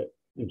not get it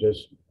and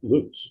just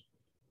lose.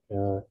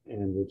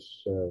 And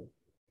it's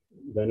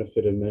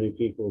benefited many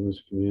people in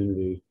this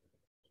community,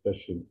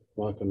 especially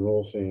rock and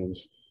roll fans,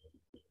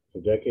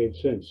 for decades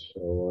since.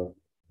 So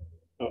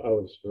I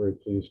was very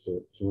pleased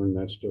to learn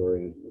that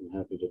story, and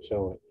happy to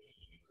tell it.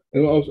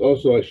 And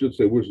also I should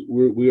say,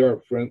 we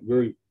are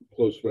very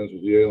close friends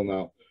with Yale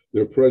now.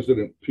 Their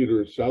president,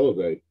 Peter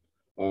Salovey,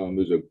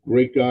 is a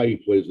great guy. He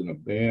plays in a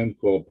band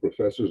called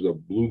Professors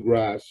of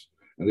Bluegrass,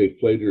 and they've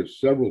played here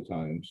several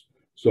times.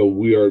 So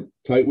we are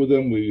tight with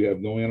them. We have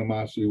no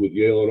animosity with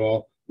Yale at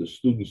all. The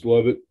students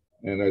love it.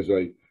 And as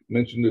I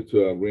mentioned it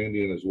to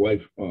Randy and his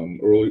wife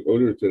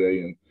earlier today,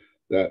 and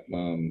that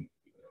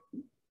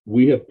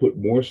we have put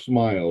more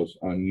smiles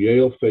on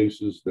Yale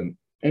faces than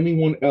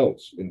anyone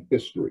else in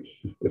history.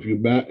 If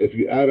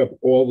you add up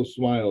all the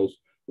smiles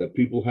that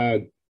people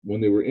had when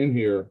they were in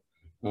here,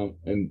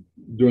 and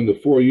during the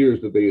 4 years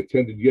that they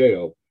attended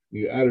Yale,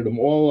 you added them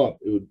all up,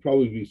 it would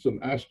probably be some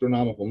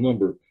astronomical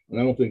number. And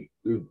I don't think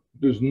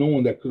there's no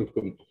one that could have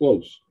come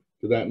close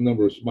to that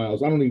number of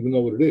smiles. I don't even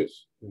know what it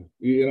is.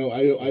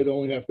 I'd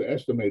only have to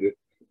estimate it,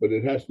 but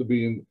it has to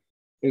be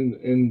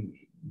in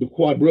the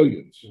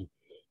quadrillions.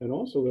 And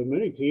also, there are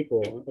many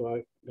people,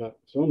 I got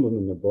some of them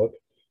in the book,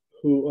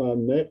 who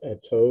met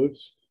at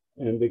Toad's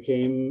and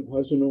became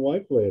husband and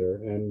wife later.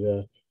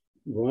 And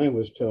Brian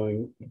was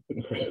telling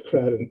the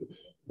crowd at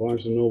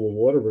Barnes and Noble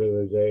Waterbury the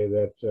other day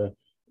that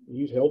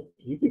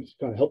he thinks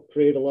kind of helped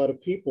create a lot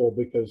of people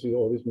because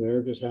all these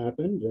marriages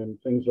happened and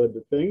things led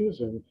to things,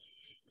 and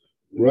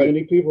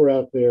many people are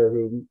out there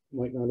who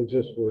might not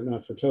exist were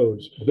not for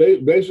toads.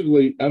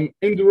 Basically,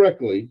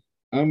 indirectly,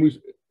 I'm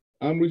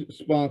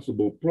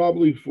responsible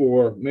probably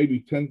for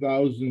maybe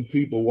 10,000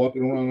 people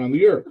walking around on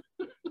the earth.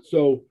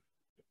 So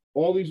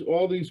all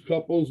these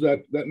couples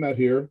that met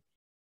here,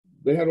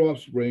 they had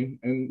offspring,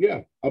 and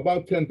yeah,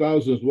 about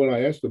 10,000 is what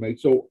I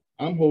estimate. So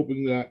I'm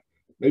hoping that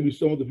maybe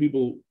some of the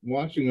people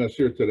watching us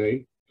here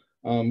today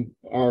can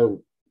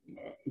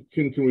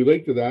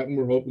relate to that, and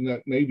we're hoping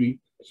that maybe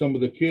some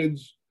of the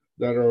kids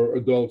that are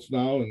adults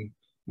now and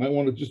might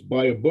want to just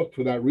buy a book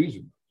for that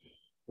reason.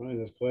 Right,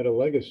 that's quite a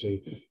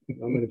legacy.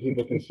 How many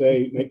people can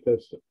make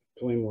that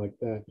claim like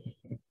that?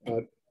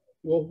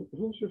 Well,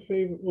 who's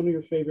one of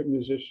your favorite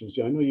musicians?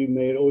 I know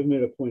you always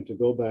made a point to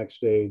go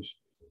backstage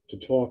to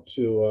talk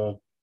to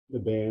the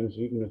bands,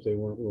 even if they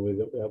weren't really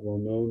that well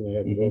known, they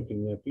hadn't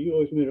broken yet. But you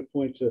always made a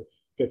point to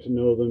get to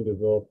know them,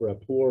 develop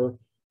rapport,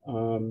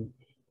 and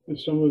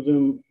some of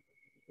them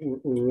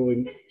were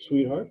really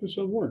sweethearts, and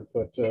some weren't.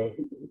 But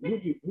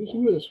who's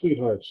some of the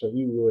sweethearts that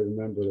you really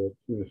remember that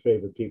your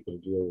favorite people to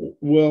deal with?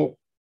 Well,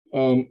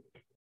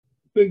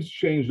 things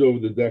changed over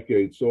the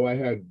decades, so I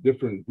had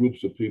different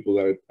groups of people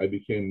that I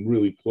became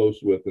really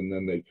close with, and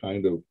then they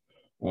kind of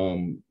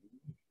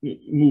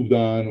moved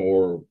on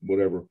or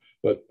whatever.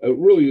 But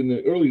really, in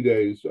the early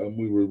days,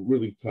 we were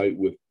really tight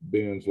with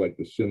bands like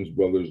the Sims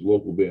Brothers,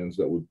 local bands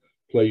that would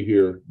play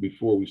here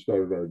before we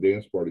started our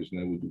dance parties, and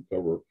they would do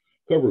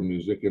cover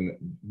music. And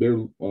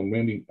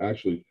Randy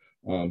actually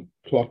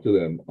talked to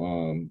them,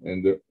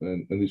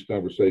 and these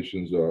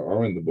conversations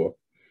are in the book.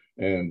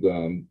 And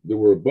there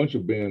were a bunch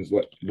of bands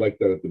like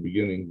that at the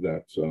beginning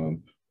that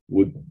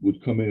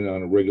would come in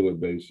on a regular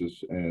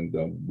basis, and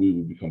we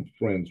would become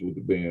friends with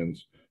the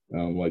bands,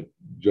 like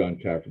John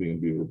Cafferty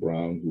and Beaver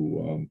Brown,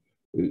 who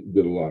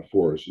did a lot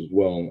for us as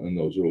well in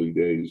those early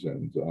days,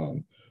 and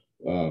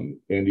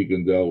Andy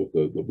Gundel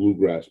with the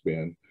Bluegrass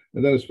Band.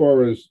 And then as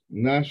far as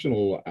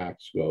national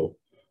acts go,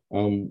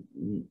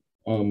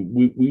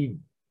 we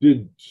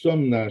did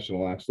some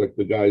national acts, like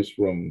the guys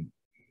from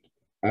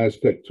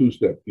Aztec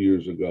Two-Step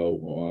years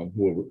ago,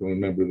 whoever can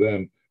remember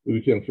them. We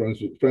became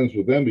friends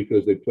with them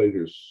because they played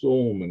here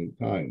so many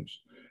times,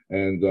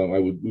 and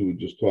we would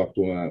just talk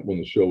to them when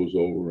the show was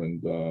over,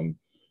 and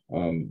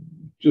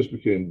just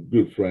became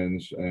good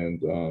friends.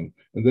 And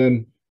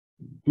then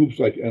groups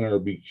like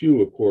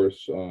NRBQ, of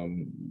course,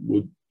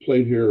 would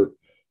play here.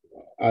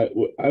 I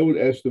would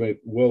estimate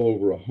well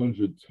over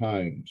 100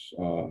 times,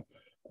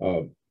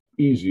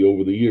 easy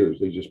over the years.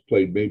 They just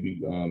played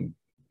maybe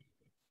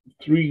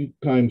 3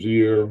 times a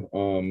year,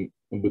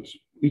 but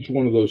each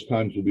one of those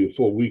times would be a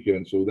full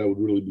weekend, so that would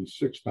really be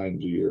 6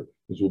 times a year.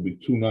 This will be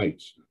 2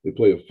 nights. They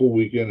play a full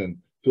weekend and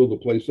fill the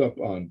place up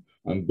on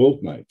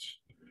both nights.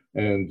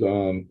 And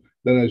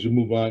then as you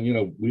move on,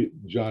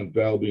 John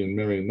Valby and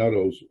Marion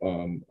Meadows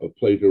have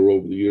played here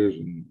over the years,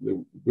 and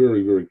they're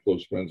very, very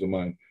close friends of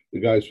mine. The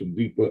guys from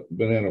Deep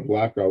Banana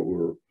Blackout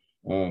were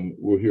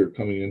here,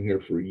 coming in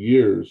here for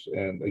years,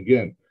 and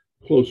again,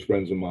 close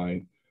friends of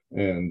mine.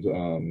 And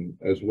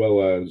as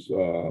well as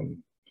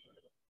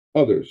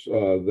others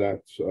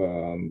that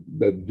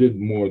did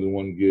more than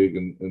one gig,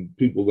 and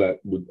people that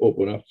would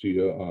open up to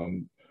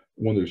you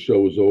when their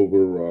show was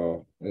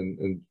over,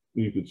 and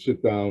you could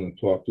sit down and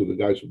talk to. The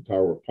guys from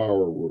Tower of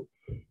Power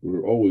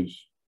were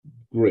always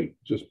great,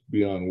 just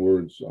beyond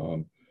words.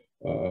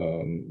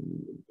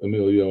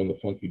 Emilio and the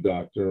Funky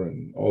Doctor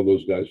and all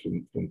those guys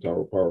from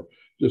Tower of Power,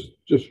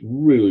 just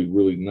really,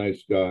 really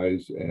nice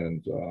guys,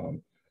 and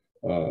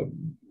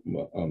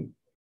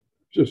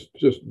just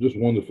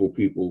wonderful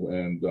people.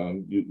 And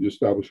you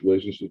establish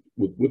relationships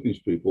with these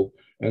people,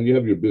 and you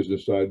have your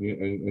business side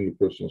and your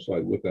personal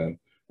side with them,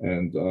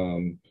 and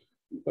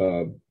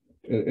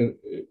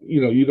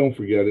you don't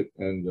forget it,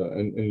 and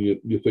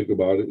you think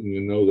about it, and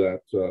you know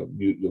that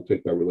you'll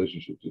take that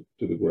relationship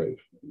to the grave.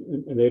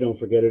 And they don't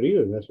forget it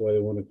either, and that's why they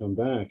want to come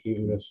back,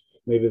 even if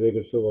maybe they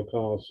could fill a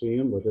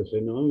Coliseum, but they say,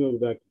 no, I'm going to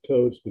go back to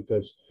Toads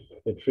because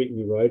they treat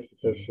me right,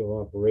 professional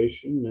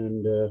operation,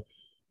 and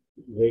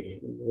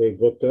they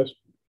booked us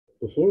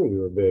before we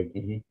were big.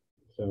 Mm-hmm.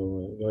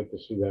 So I'd like to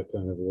see that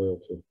kind of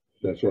loyalty.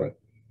 That's right.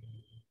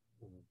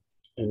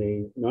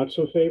 Any not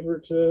so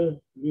favorite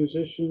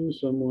musicians,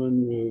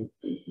 someone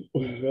who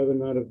you'd rather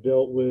not have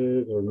dealt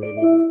with, or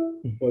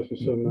maybe wasn't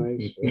so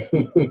nice?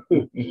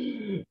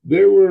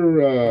 There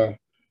were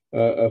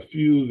a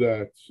few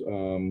that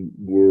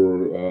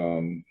were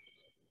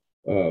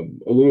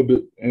a little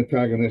bit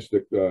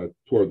antagonistic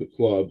toward the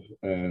club,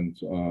 and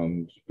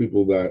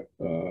people that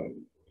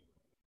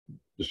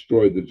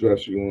destroyed the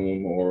dressing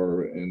room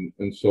or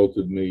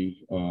insulted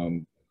me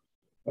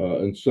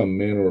in some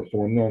manner or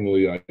form.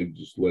 Normally, I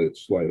just let it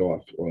slide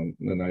off,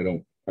 and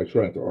I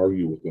try not to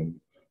argue with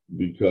them,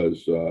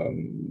 because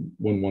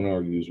when one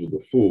argues with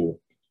a fool,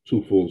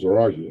 2 fools are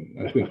arguing.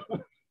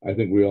 I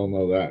think we all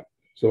know that.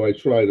 So I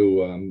try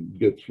to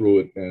get through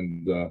it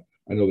and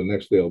I know the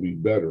next day will be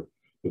better.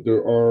 But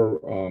there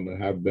are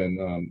and have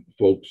been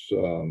folks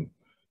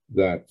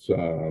that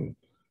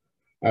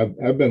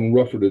have been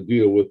rougher to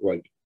deal with.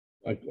 Like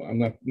I'm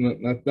not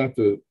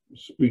to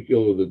speak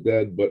ill of the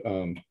dead, but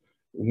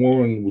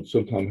Warren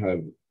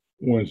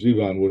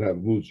Zevon would have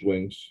mood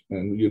swings,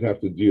 and you'd have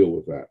to deal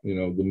with that. You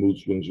know, the mood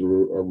swings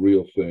are a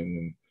real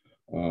thing,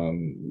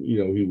 and you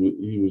know,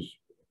 he was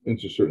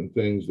into certain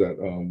things that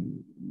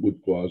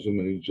would cause him,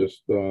 and he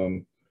just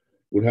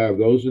would have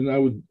those, and I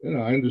would, you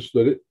know, I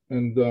understood it,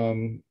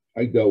 and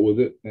I dealt with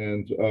it,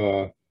 and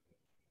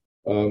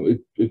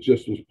it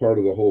just was part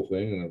of the whole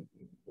thing. And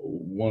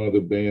one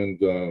other band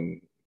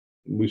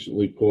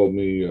recently called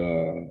me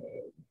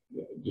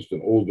just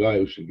an old guy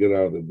who should get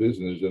out of the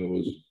business, and it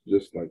was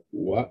just like,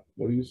 what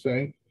are you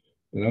saying?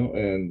 You know,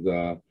 and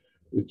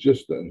it's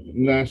just a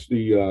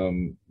nasty,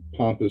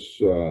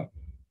 pompous,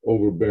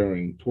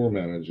 overbearing tour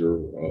manager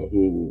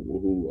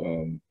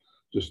who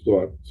just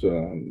thought,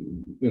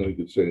 you know, he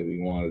could say anything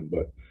he wanted.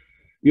 But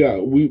yeah,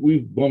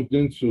 we've bumped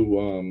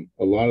into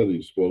a lot of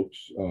these folks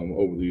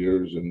over the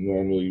years, and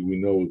normally we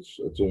know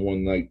it's a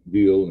one-night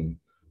deal, and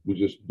we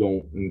just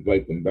don't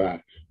invite them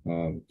back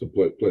to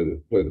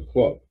play the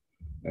club.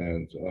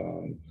 And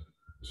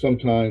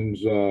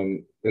sometimes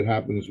it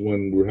happens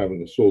when we're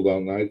having a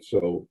sold-out night.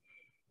 So,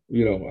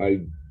 you know,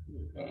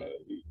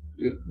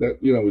 that,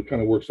 you know, it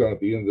kind of works out at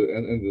the end of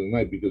the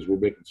night because we're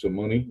making some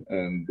money,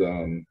 and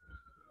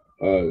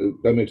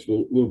that makes it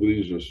a little bit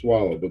easier to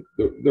swallow. But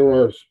there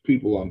are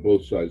people on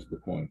both sides of the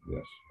coin.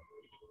 Yes.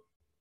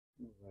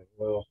 Right.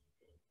 Well,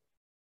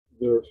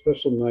 there are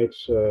special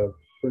nights. For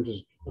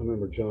instance, I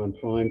remember John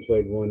Prine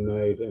played one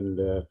night,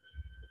 and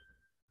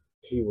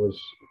he was.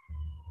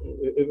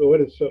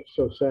 What is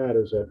so sad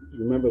is that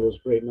you remember those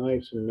great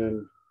nights, and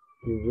then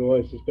you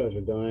realize these guys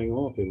are dying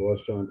off. We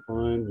lost John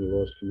Prine, we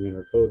lost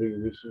Commander Cody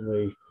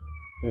recently,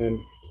 and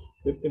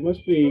it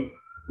must be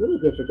a little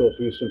difficult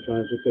for you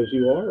sometimes because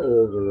you are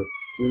older.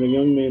 You're in a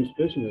young man's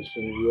business,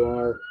 and you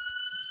are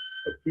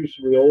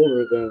appreciably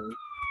older than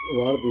a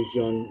lot of these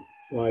young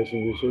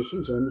rising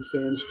musicians and the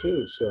fans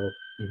too. So,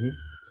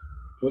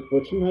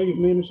 but somehow you've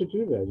managed to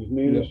do that. You've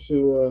managed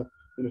to,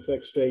 in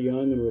effect, stay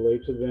young and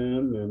relate to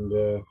them,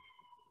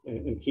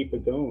 and keep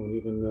it going,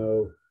 even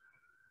though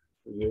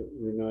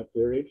you're not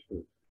their age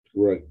group.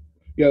 Right.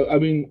 Yeah. I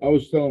mean, I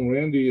was telling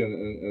Randy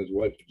and his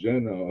wife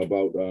Jen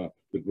about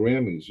the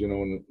Grammys. You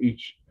know, and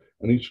each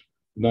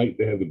night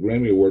they have the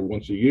Grammy Award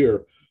once a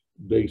year.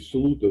 They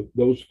salute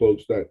those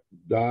folks that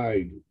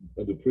died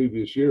the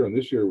previous year, and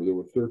this year there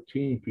were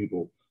 13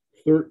 people,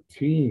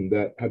 13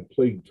 that had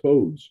played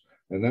Toads,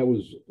 and it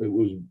was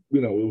you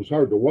know, it was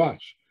hard to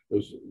watch. It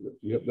was,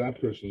 you have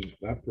that person.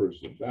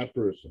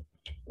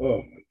 Oh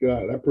my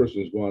God, that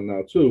person is gone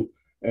now too.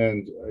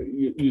 And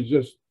you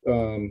just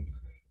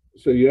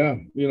say, yeah,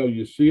 you know,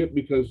 you see it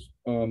because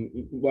a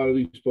lot of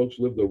these folks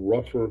lived a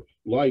rougher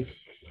life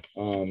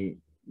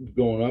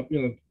going up.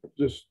 You know,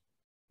 just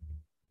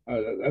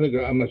I think,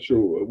 I'm not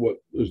sure what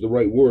is the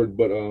right word,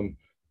 but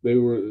they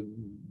were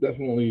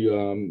definitely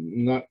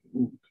not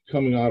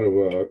coming out of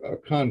a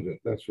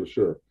convent. That's for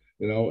sure.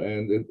 You know,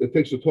 and it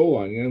takes a toll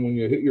on you. And when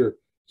you hit your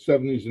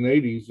 70s and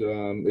 80s,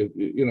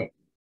 you know,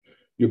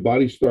 your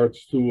body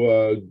starts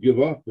to give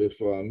up if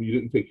you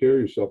didn't take care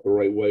of yourself the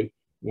right way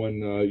when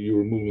you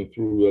were moving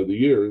through the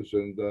years.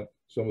 And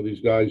some of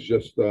these guys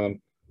just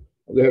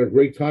they had a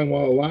great time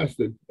while it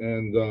lasted,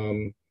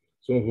 and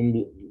some of them,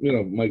 you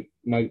know,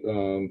 might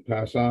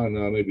pass on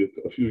maybe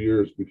a few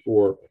years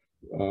before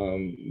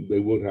they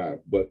would have.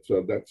 But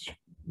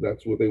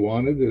that's what they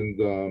wanted,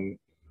 and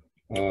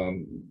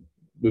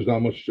there's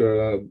not much,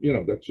 you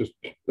know,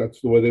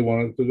 that's the way they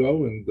wanted it to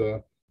go,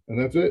 and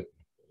that's it.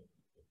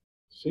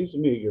 Seems to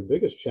me your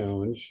biggest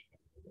challenge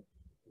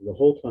the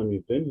whole time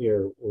you've been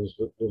here was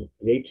the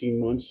 18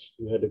 months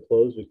you had to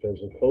close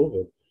because of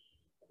COVID.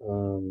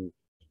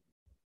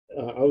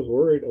 I was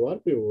worried, a lot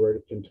of people were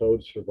worried, can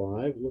Toad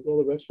survive? Look,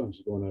 all the restaurants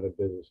are going out of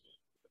business.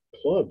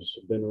 Clubs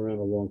have been around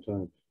a long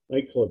time.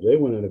 Nightclubs, they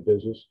went out of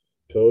business.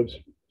 Toads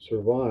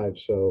survived.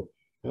 So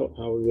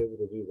how were you able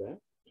to do that?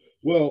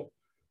 Well,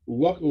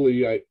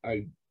 luckily,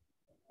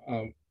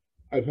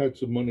 I've had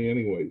some money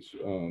anyways.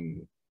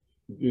 You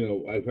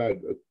know, I've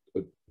had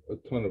a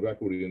ton of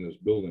equity in this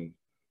building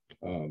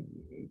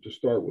to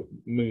start with,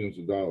 millions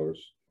of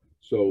dollars.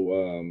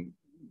 So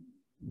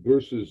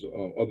versus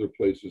other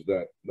places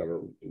that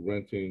are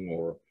renting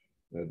or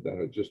that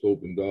had just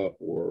opened up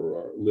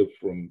or live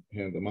from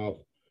hand to mouth,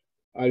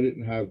 I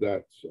didn't have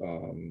that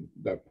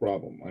that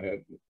problem. I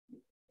had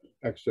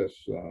excess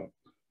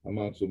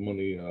amounts of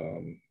money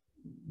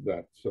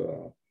that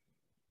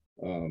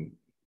you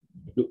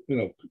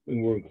know,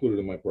 and were included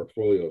in my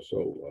portfolio.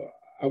 So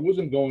I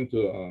wasn't going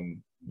to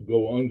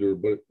go under,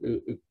 but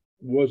it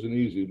wasn't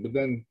easy. But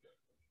then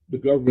the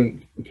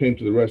government came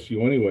to the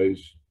rescue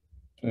anyways,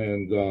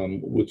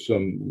 and with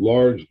some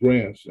large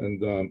grants,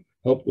 and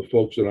helped the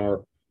folks in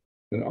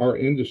our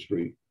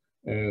industry,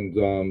 and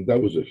that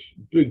was a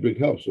big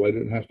help. So I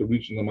didn't have to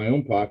reach into my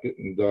own pocket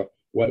and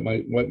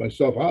wipe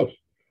myself out,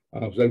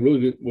 because I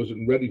really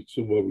wasn't ready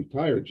to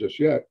retire just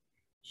yet.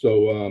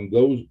 So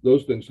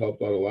those things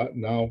helped out a lot.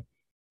 Now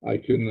I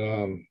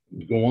can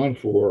go on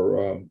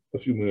for a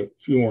few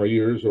more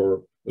years,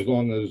 or as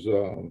long as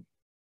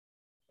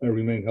I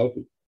remain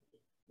healthy.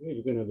 Yeah,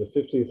 you're going to have the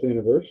 50th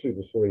anniversary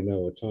before you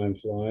know it. Time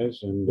flies.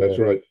 And That's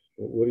right.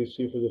 what do you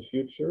see for the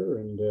future?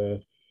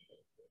 And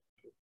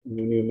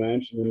when you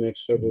imagine the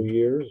next several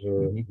years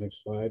or next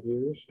 5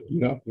 years?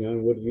 Yeah.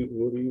 What do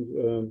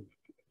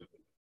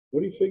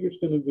you figure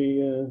it's going to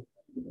be?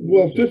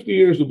 Well, 50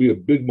 years will be a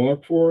big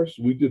mark for us.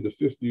 We did the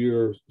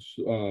 50-year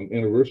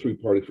anniversary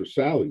party for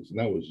Sally's, and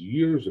that was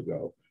years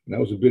ago. And that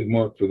was a big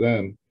mark for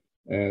them.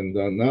 And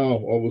now,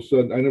 all of a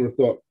sudden, I never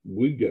thought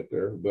we'd get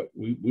there, but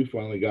we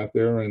finally got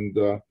there. And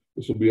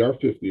this will be our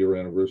 50-year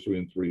anniversary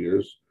in 3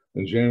 years.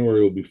 In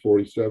January, will be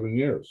 47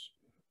 years.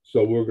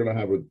 So we're going to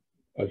have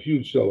a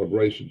huge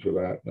celebration for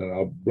that. And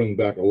I'll bring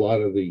back a lot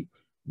of the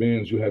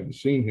bands you haven't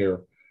seen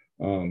here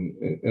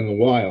in a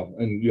while,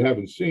 and you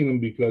haven't seen them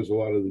because a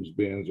lot of these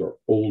bands are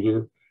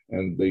older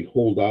and they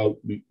hold out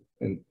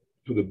and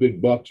for the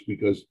big bucks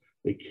because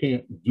they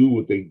can't do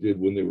what they did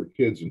when they were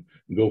kids and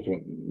go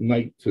from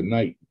night to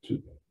night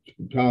to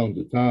town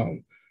to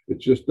town. It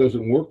just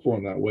doesn't work for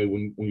them that way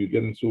when you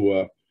get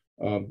into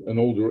an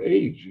older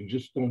age. You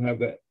just don't have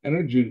that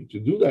energy to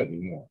do that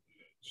anymore.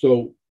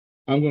 So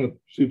I'm going to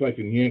see if I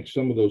can yank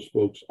some of those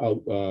folks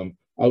out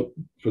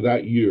for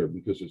that year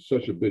because it's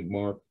such a big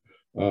mark.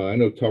 I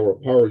know Tower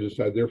of Power just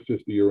had their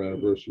 50-year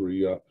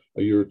anniversary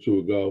a year or two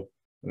ago.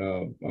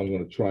 I'm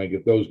going to try and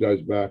get those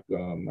guys back.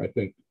 I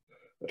think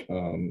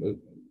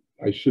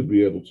I should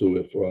be able to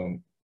if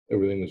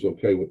everything is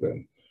okay with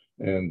them.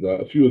 And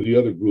a few of the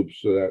other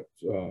groups that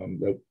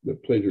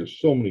played here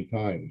so many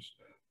times,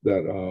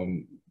 that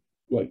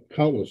like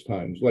countless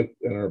times, like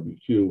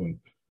NRBQ and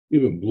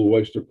even Blue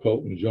Oyster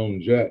Cult and Joan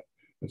Jett,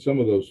 and some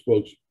of those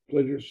folks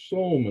played here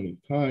so many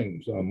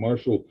times.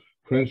 Marshall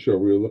Crenshaw,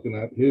 we were looking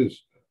at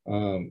his.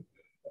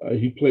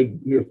 He played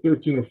here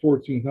 13 or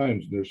 14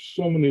 times. And there's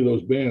so many of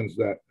those bands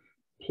that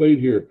played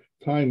here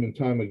time and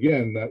time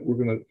again that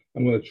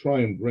I'm gonna try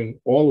and bring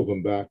all of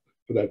them back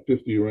for that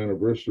 50-year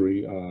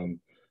anniversary.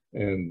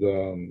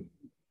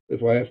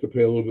 If I have to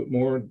pay a little bit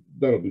more,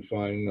 that'll be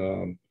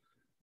fine.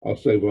 I'll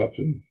save up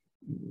and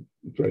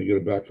try to get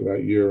it back for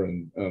that year.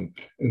 And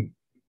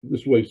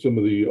this way, some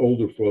of the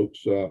older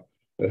folks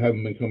that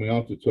haven't been coming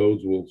out to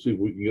Toads, we'll see if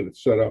we can get it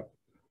set up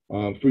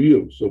for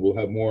you. So we'll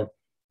have more.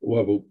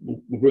 We'll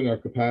bring our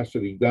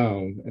capacity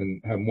down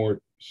and have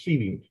more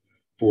seating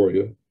for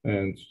you,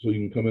 and so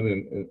you can come in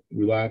and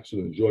relax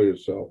and enjoy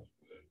yourself,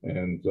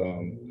 and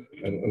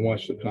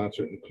watch the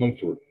concert in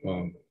comfort,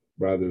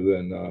 rather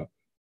than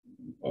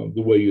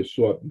the way you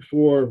saw it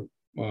before,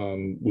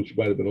 which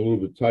might have been a little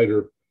bit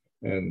tighter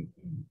and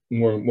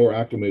more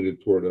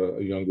acclimated toward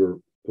a younger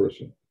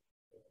person.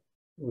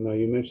 Well, now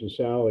you mentioned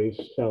Sally's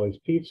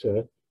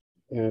Pizza,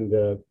 and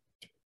a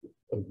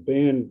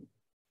band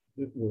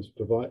was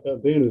a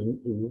band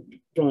who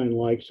Brian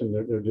likes, and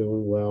they're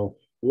doing well.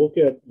 We'll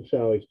get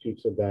Sally's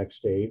Pizza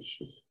backstage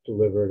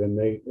delivered, and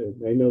they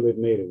know they've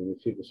made it when they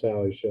see the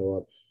Sally show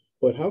up.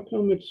 But how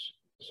come it's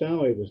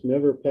Sally? There's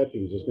never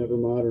Pepe's. There's never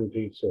Modern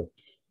Pizza.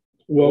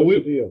 Well,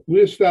 we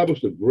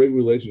established a great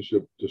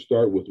relationship to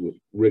start with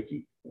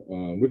Ricky.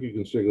 Ricky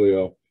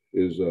Consiglio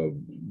is a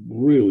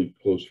really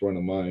close friend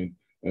of mine,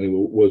 and he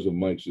was of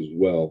Mike's as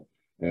well.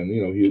 And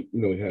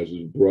he has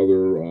his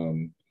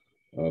brother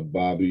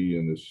Bobby,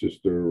 and his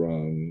sister,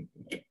 and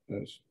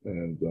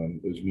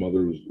his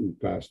mother who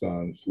passed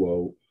on,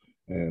 Flo,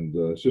 and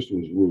his sister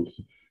was Ruth.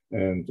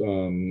 And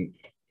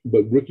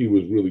but Ricky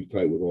was really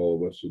tight with all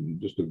of us, and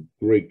just a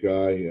great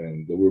guy.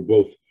 And we're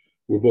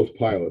both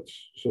pilots,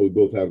 so we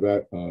both have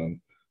that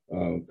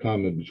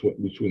common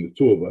between the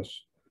two of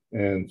us.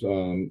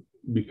 And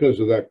because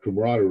of that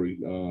camaraderie,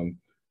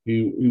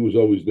 he was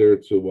always there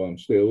to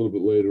stay a little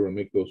bit later and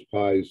make those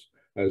pies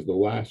as the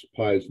last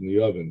pies in the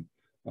oven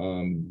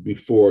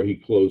before he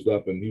closed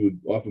up. And he would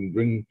often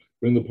bring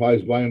the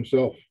pies by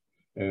himself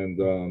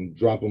and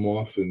drop them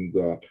off, and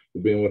the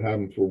band would have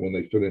them for when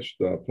they finished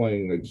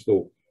playing. They'd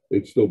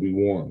still be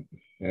warm.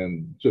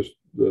 And just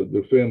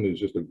their family is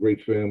just a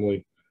great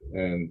family,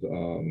 and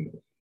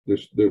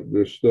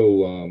they're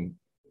still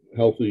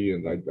healthy.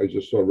 And I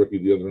just saw Ricky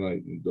the other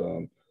night,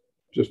 and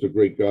just a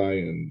great guy,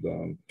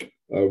 and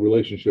a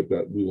relationship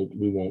that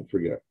we won't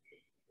forget.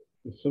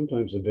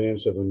 Sometimes the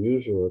bands have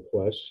unusual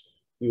requests.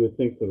 You would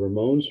think the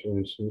Ramones, for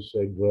instance,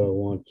 they'd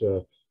want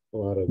a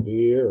lot of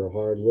beer or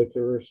hard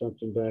liquor or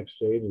something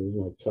backstage, and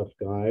like tough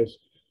guys.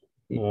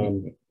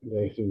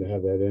 They seem to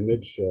have that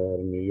image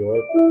in New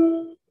York.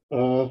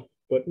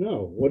 But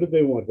no, what did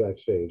they want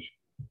backstage?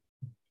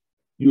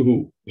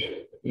 Yoo-hoo.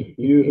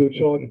 Yoo-hoo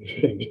chocolate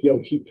drink,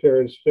 Yogi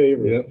Parent's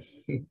favorite.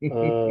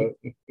 Yep.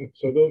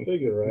 So go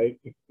figure, right?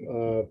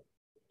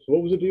 So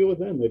what was the deal with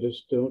them? They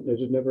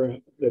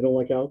don't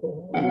like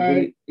alcohol?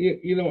 I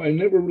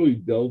never really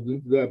delved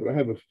into that, but I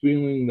have a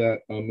feeling that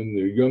in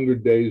their younger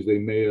days, they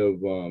may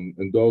have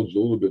indulged a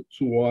little bit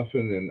too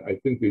often. And I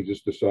think they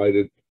just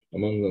decided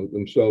among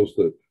themselves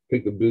to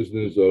take the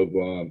business of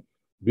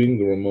being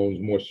the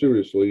Ramones more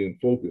seriously and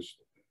focused.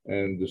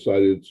 and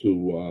decided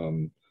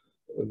to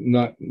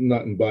not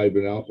imbibe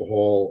in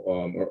alcohol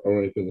or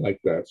anything like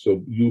that.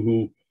 So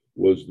Yoo-hoo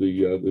was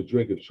the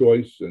drink of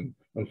choice, and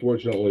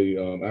unfortunately,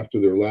 after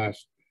their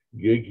last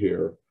gig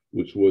here,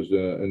 which was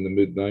in the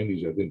mid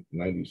 '90s, I think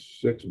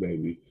 '96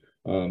 maybe,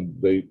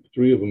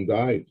 three of them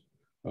died,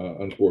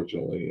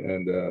 unfortunately,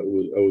 and I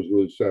was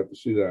really sad to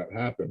see that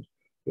happen.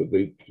 But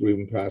three of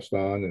them passed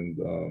on,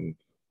 and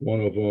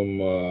one of them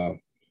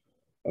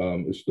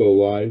is still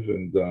alive,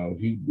 and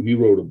he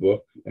wrote a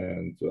book,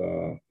 and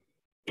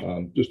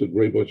just a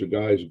great bunch of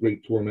guys,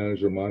 great tour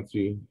manager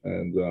Monty,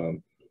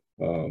 and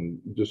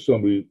just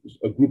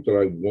a group that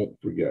I won't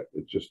forget.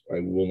 I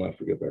will not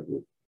forget that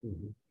group.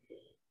 Mm-hmm.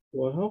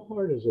 Well, how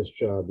hard is this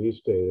job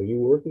these days? Are you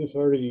working as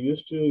hard as you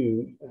used to?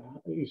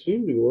 You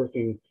seem to be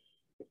working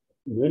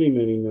many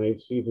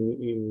nights,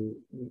 even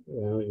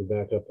now you're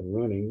back up and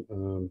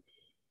running.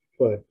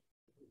 But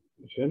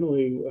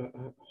generally,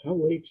 how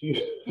late do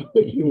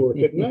you work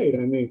at night? I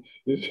mean,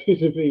 it seems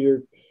to be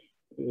you're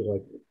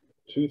like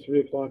 2, 3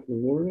 o'clock in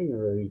the morning,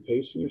 or are you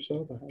pacing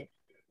yourself?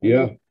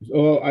 Yeah,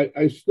 well,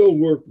 I still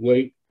work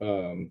late.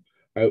 A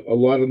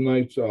lot of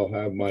nights I'll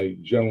have my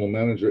general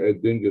manager,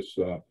 Ed Dingus,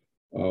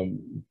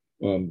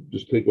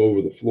 just take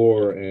over the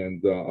floor,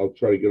 and I'll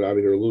try to get out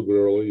of here a little bit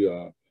early.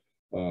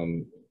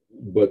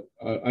 But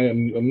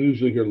I'm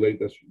usually here late.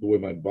 That's the way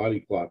my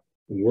body clock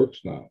works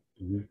now.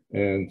 Mm-hmm.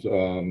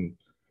 And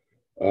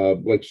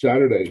like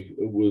Saturday,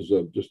 it was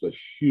just a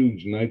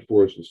huge night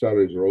for us. The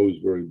Saturdays are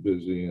always very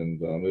busy,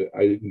 and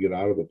I didn't get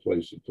out of the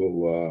place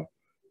until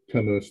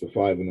 10 minutes to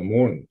 5 in the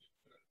morning.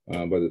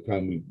 By the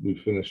time we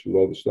finished with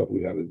all the stuff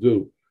we had to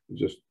do, it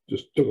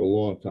just took a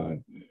long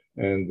time.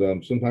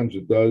 And sometimes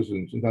it does,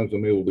 and sometimes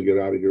I'm able to get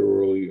out of here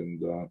early.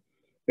 And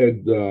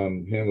Ed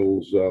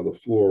handles the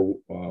floor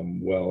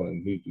well,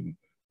 and he can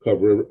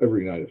cover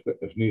every night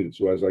if needed.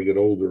 So as I get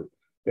older,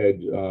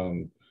 Ed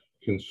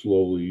can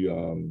slowly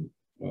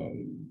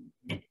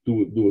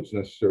do what's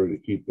necessary to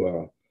keep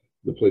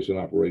the place in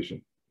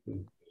operation.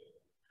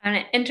 I'm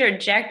going to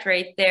interject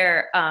right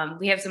there.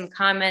 We have some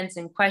comments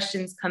and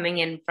questions coming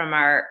in from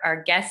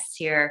our guests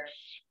here.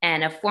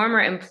 And a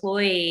former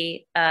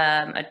employee,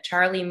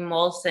 Charlie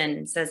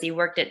Molson, says he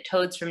worked at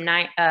Toad's from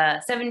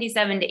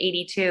 77 to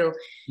 82,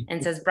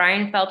 and says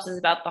Brian Phelps is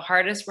about the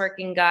hardest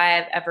working guy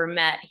I've ever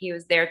met. He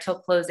was there till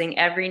closing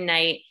every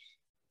night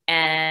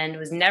and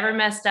was never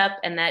messed up.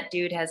 And that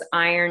dude has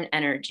iron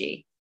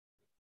energy.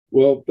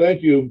 Well,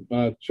 thank you.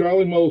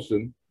 Charlie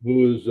Molson,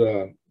 who is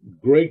a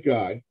great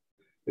guy.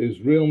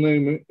 His real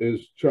name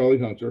is Charlie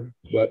Hunter,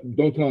 but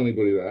don't tell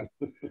anybody that.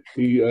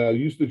 He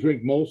used to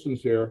drink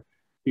Molson's here.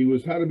 He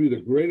had to be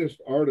the greatest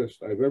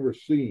artist I've ever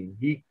seen.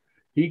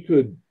 He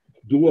could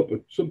do up,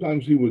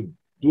 sometimes he would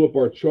do up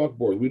our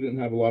chalkboard. We didn't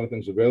have a lot of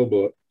things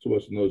available to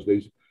us in those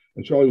days.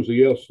 And Charlie was a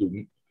Yale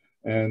student.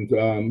 And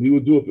he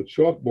would do up a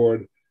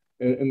chalkboard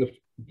in the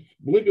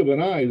blink of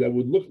an eye that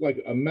would look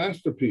like a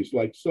masterpiece,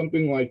 like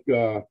something like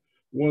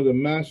one of the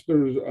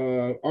masters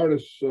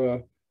artists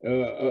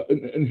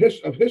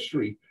of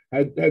history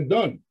had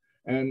done.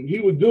 And he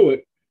would do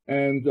it.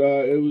 And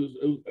it was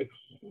like,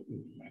 oh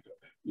my God,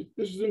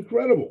 this is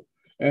incredible.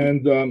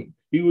 And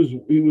he was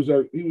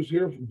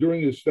here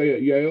during his stay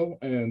at Yale,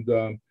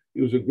 and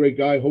he was a great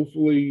guy.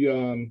 Hopefully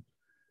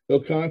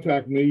he'll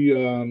contact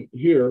me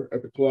here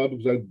at the club,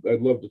 because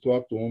I'd love to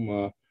talk to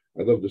him.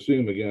 I'd love to see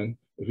him again.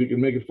 If he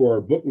can make it for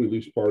our book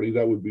release party,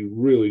 that would be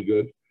really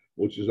good,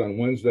 which is on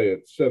Wednesday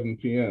at 7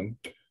 p.m.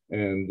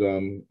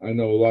 And I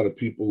know a lot of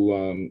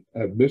people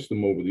have missed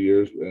him over the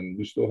years, and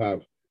we still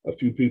have a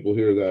few people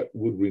here that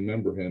would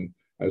remember him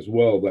as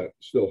well, that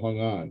still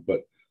hung on.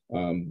 But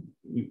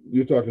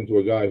you're talking to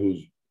a guy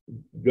who's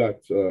got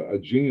a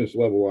genius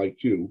level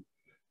IQ,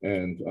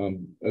 and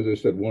as I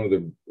said, one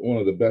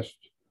of the best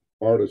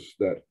artists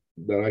that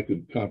I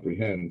could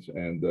comprehend,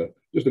 and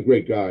just a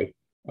great guy,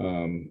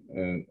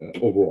 and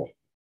overall.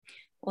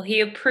 Well,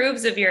 he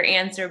approves of your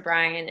answer,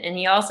 Brian, and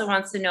he also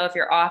wants to know if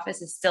your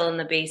office is still in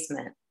the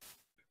basement.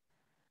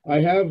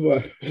 I have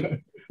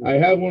I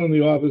have one in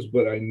the office,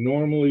 but I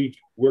normally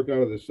work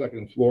out of the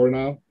second floor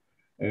now,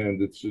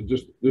 and it's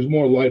just there's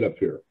more light up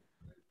here.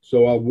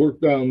 So I'll work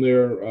down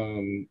there.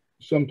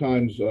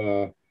 Sometimes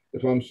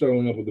if I'm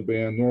settling up with the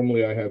band,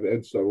 normally I have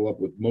Ed settle up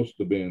with most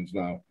of the bands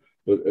now.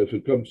 But if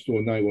it comes to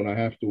a night when I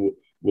have to,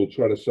 we'll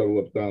try to settle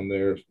up down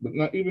there. But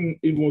not even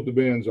with the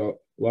bands, a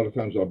lot of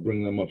times I'll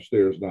bring them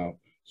upstairs now.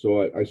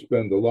 So I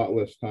spend a lot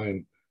less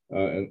time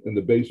in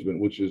the basement,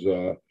 which is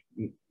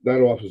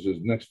that office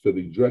is next to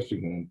the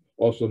dressing room,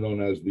 also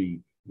known as the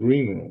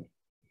green room,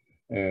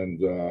 and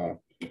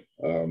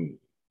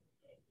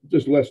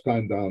just less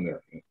time down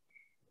there.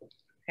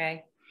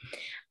 Okay.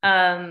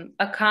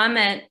 A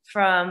comment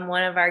from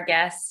one of our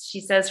guests.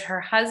 She says her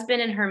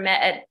husband and her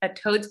met at a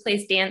Toad's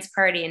Place dance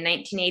party in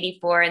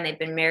 1984, and they've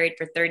been married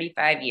for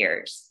 35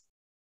 years.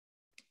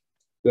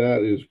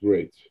 That is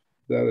great.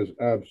 That is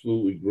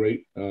absolutely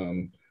great.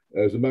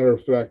 As a matter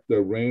of fact,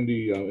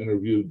 Randy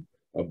interviewed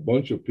a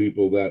bunch of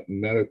people that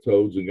met at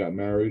Toad's and got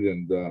married,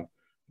 and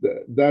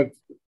that,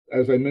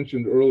 as I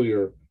mentioned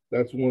earlier,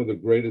 that's one of the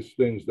greatest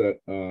things that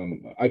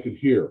I could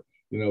hear.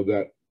 You know,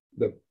 that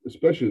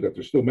especially that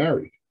they're still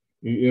married.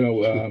 You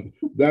know,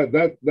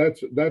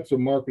 that's a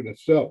mark in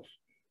itself.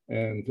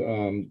 And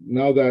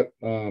now that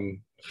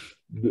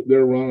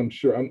they're around,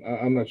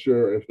 I'm not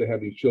sure if they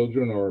have any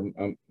children, or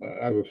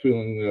I have a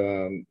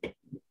feeling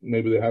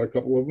maybe they had a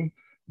couple of them.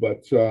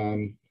 But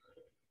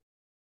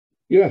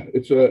yeah,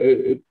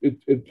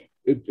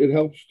 it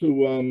helps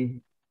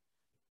to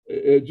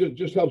it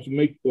just helps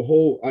make the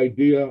whole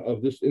idea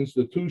of this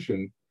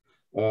institution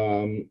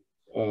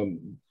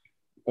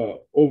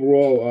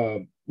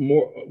overall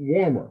more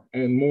warmer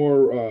and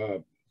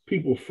more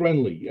people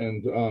friendly,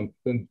 and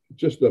than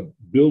just a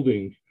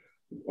building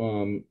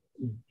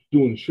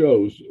doing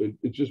shows.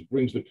 It just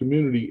brings the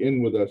community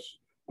in with us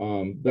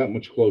that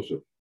much closer.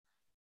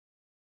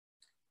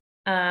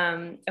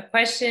 A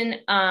question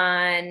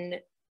on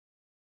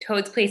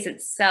Toad's Place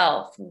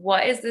itself.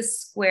 What is the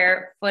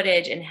square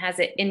footage, and has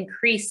it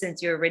increased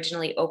since you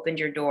originally opened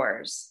your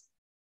doors?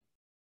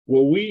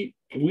 Well, we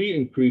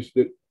increased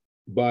it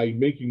by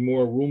making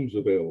more rooms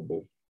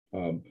available.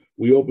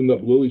 We opened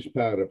up Lily's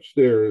Pad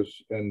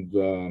upstairs, and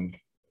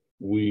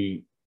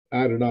we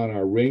added on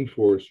our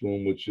rainforest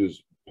room, which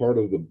is part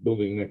of the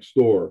building next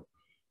door,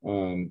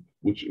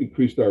 which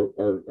increased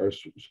our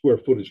square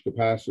footage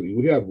capacity.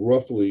 We have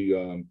roughly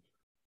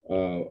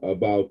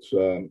about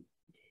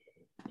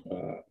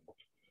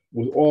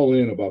with all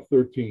in about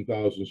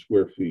 13,000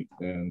 square feet,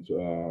 and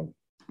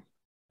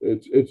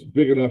it's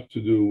big enough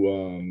to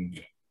do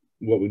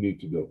what we need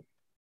to do.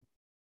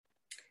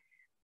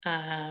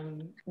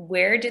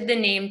 Where did the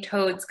name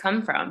Toads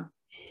come from?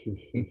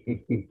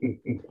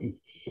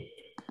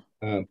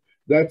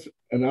 That's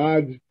an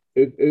odd.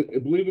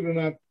 Believe it or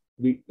not,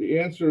 the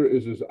answer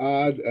is as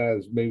odd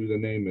as maybe the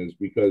name is,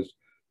 because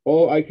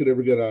all I could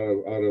ever get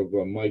out of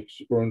Mike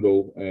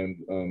Sprindle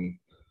and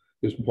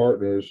his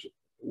partners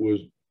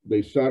was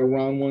they sat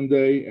around one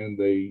day and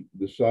they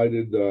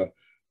decided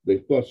they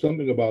thought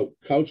something about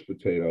couch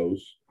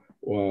potatoes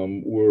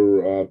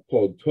were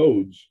called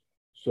toads.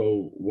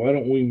 So why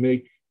don't we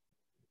make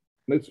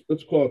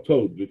let's call it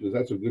Toad, because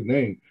that's a good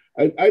name.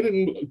 I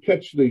didn't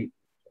catch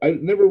I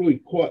never really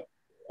caught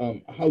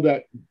how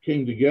that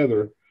came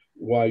together.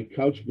 Why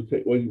couch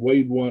potato? Why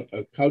you'd want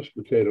a couch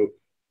potato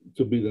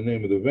to be the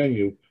name of the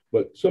venue?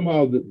 But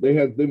somehow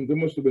there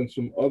must have been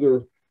some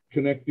other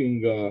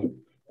connecting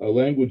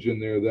language in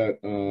there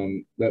that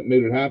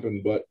made it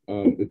happen. But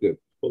it did.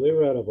 Well, they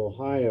were out of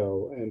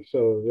Ohio, and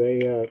so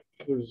they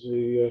there's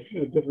the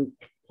different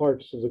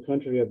parts of the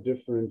country have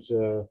different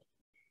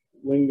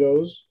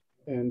lingos.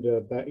 And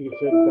you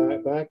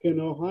said back in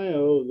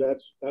Ohio, that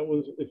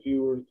was, if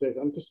you were to say,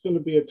 I'm just going to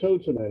be a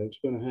toad tonight. I'm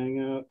just going to hang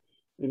out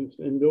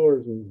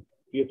indoors and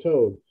be a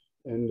toad.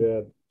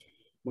 And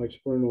Mike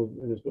Sprindle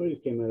and his buddies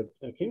came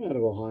out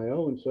of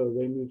Ohio, and so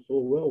they knew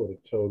full well what a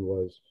toad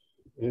was.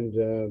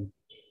 And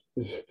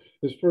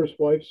his first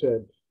wife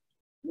said,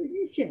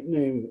 "You can't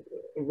name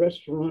a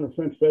restaurant, a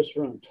French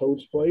restaurant,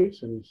 Toad's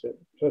Place." And he said,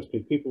 "Trust me,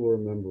 people will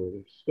remember it.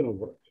 It's going to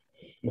work."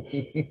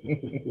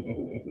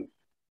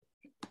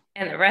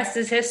 And the rest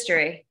is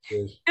history.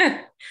 Yes.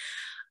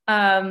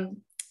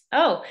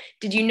 Oh,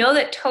 did you know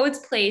that Toad's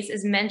Place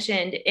is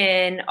mentioned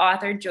in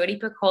author Jodi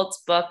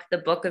Picoult's book, The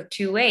Book of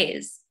Two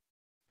Ways?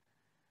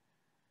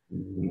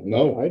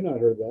 No, I had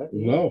not heard that.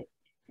 No,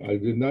 I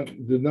did not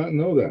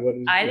know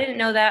that. I didn't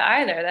know that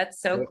either.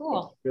 That's so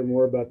cool. Hear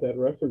more about that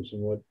reference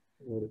and what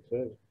it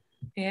says.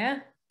 Yeah.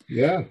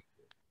 Yeah.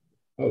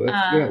 Oh,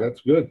 that's good. That's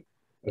good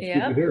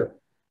to hear.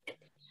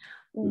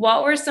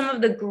 What were some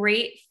of the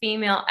great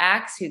female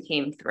acts who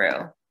came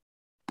through?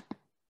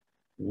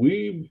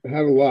 We've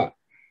had a lot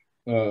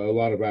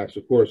of acts,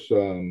 of course.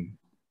 Cyndi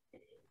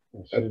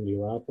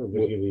Lauper,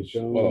 Vicky Lee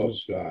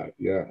Jones. Oh God,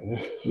 yeah.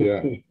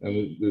 I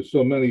mean, there's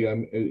so many.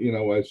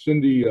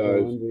 Cyndi,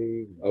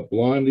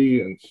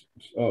 Blondie, and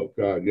oh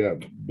God, yeah,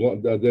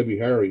 Debbie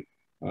Harry,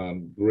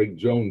 Greg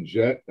Joan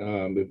Jett,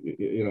 and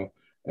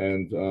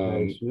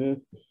Patti Smith.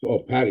 Oh,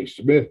 Patti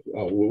Smith,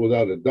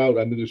 without a doubt.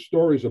 I mean, there's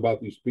stories about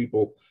these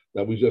people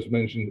that we just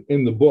mentioned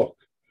in the book.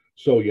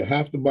 So you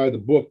have to buy the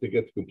book to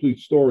get the complete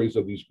stories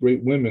of these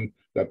great women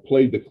that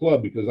played the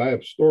club, because I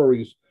have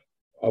stories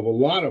of a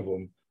lot of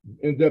them,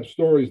 in-depth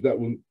stories that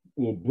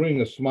will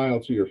bring a smile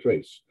to your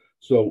face.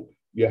 So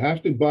you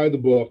have to buy the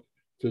book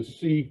to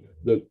see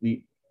the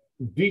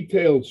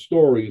detailed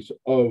stories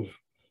of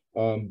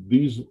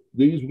these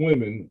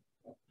women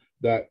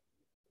that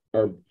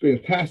are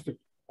fantastic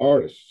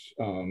artists.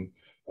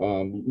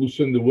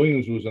 Lucinda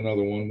Williams was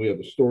another one. We have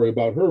a story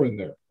about her in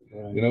there.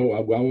 Right. I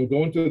won't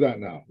go into that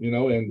now.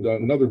 And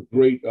another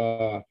great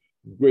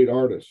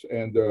artist.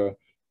 And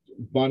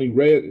Bonnie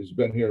Raitt has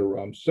been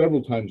here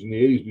several times in the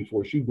 '80s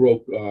before she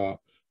broke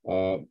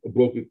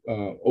it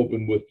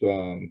open with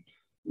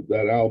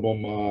that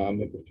album,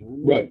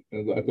 right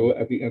at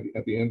the end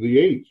of the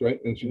 '80s, right?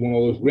 And she won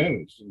all those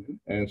Grammys. Mm-hmm.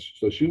 And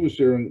so she was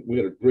here, and we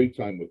had a great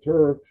time with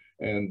her.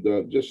 And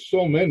just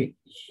so many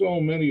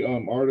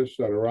artists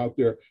that are out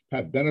there.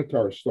 Pat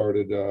Benatar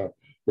started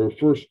her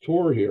first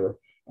tour here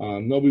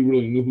Nobody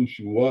really knew who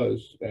she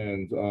was,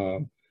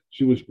 and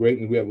she was great.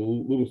 And we have a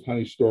little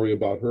tiny story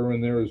about her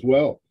in there as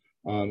well.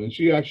 And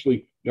she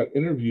actually got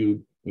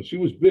interviewed when she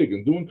was big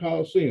and doing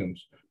coliseums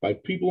by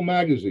People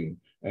magazine.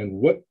 And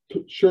what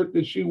shirt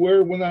did she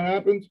wear when that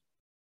happened?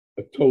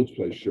 A Toad's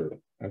Place shirt.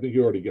 I think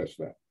you already guessed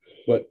that.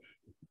 But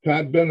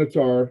Pat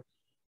Benatar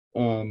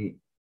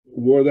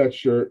wore that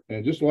shirt,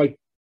 and just like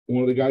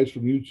one of the guys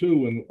from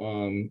U2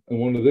 and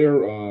one of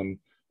their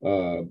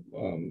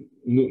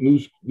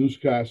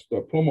newscast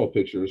promo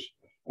pictures,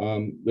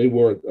 they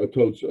wore a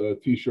Toad's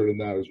t-shirt in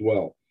that as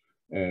well.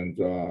 And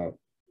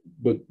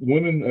but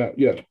women,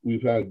 yeah,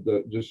 we've had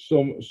just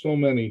so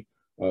many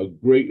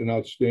great and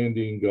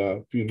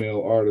outstanding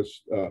female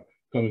artists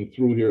coming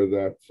through here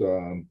that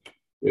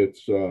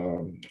it's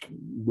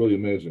really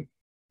amazing.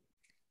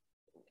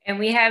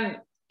 And you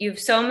have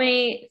so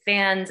many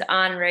fans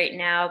on right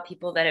now,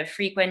 people that have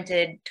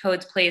frequented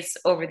Toad's Place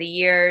over the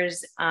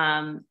years,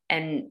 and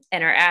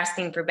are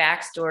asking for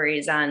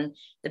backstories on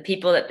the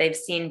people that they've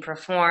seen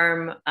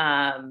perform.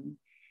 And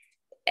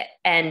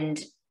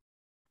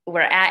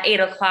we're at 8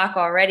 o'clock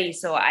already.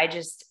 So I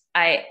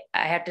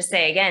have to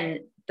say again,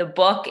 the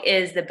book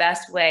is the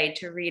best way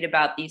to read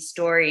about these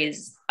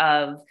stories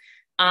of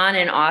on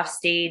and off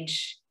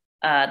stage,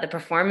 the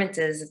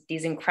performances of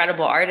these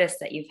incredible artists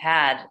that you've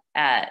had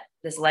at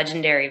this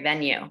legendary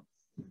venue.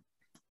 Do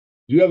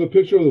you have a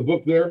picture of the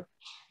book there?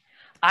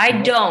 I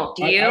don't.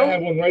 Do you? I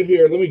have one right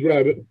here. Let me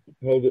grab it.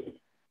 Hold it.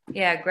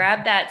 Yeah,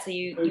 grab that so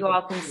you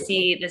all can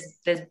see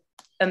this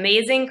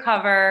amazing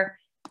cover,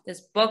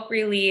 this book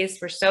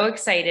release. We're so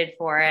excited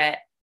for it.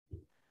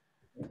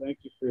 Thank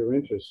you for your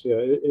interest. Yeah,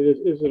 it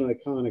is an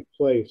iconic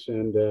place,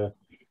 and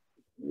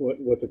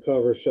what the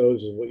cover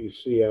shows is what you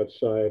see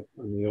outside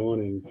on the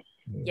awning.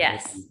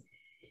 Yes.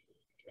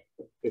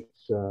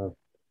 It's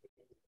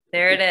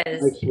there it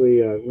is.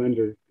 Nicely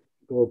rendered.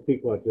 Gold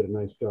Pequot did a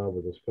nice job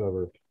with this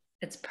cover.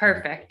 It's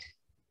perfect.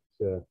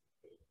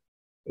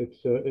 It's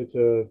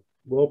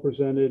well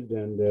presented,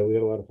 and we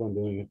had a lot of fun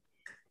doing it.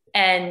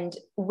 And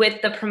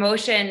with the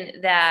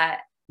promotion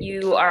that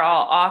you are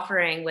all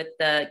offering with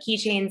the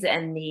keychains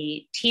and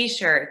the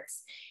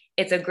t-shirts,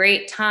 it's a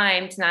great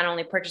time to not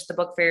only purchase the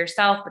book for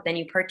yourself, but then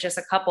you purchase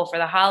a couple for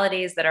the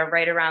holidays that are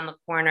right around the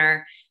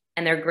corner,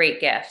 and they're great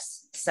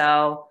gifts.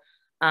 So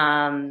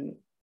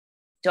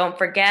don't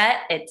forget,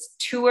 it's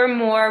 2 or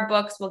more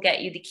books will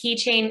get you the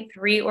keychain,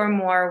 3 or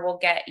more will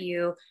get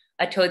you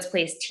a Toad's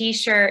Place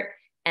t-shirt,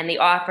 and the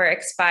offer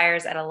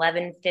expires at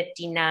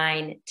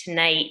 11:59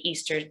 tonight,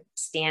 Eastern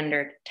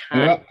Standard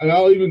Time. And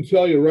I'll even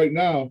tell you right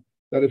now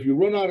that if you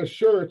run out of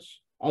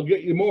shirts, I'll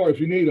get you more if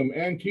you need them,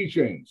 and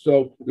keychains.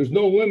 So there's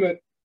no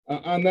limit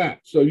on that.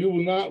 So you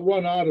will not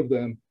run out of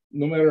them,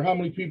 no matter how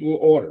many people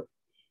order.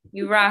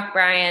 You rock,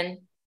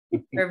 Brian.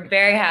 We're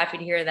very happy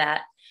to hear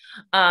that.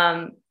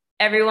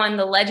 Everyone,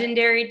 the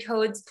legendary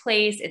Toad's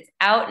Place, it's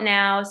out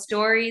now.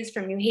 Stories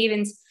from New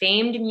Haven's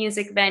famed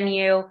music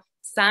venue.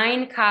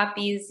 Signed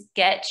copies.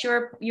 Get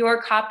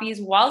your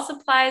copies while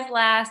supplies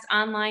last,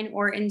 online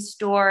or in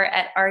store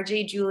at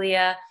RJ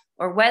Julia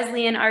or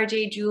Wesley and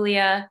RJ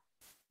Julia.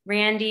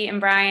 Randy and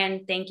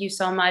Brian, thank you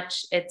so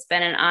much. It's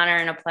been an honor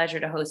and a pleasure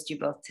to host you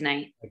both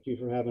tonight. Thank you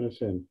for having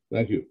us in.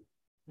 Thank you.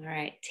 All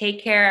right.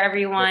 Take care,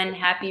 everyone.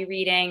 Happy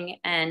reading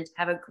and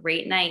have a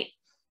great night.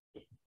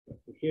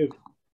 Thank you.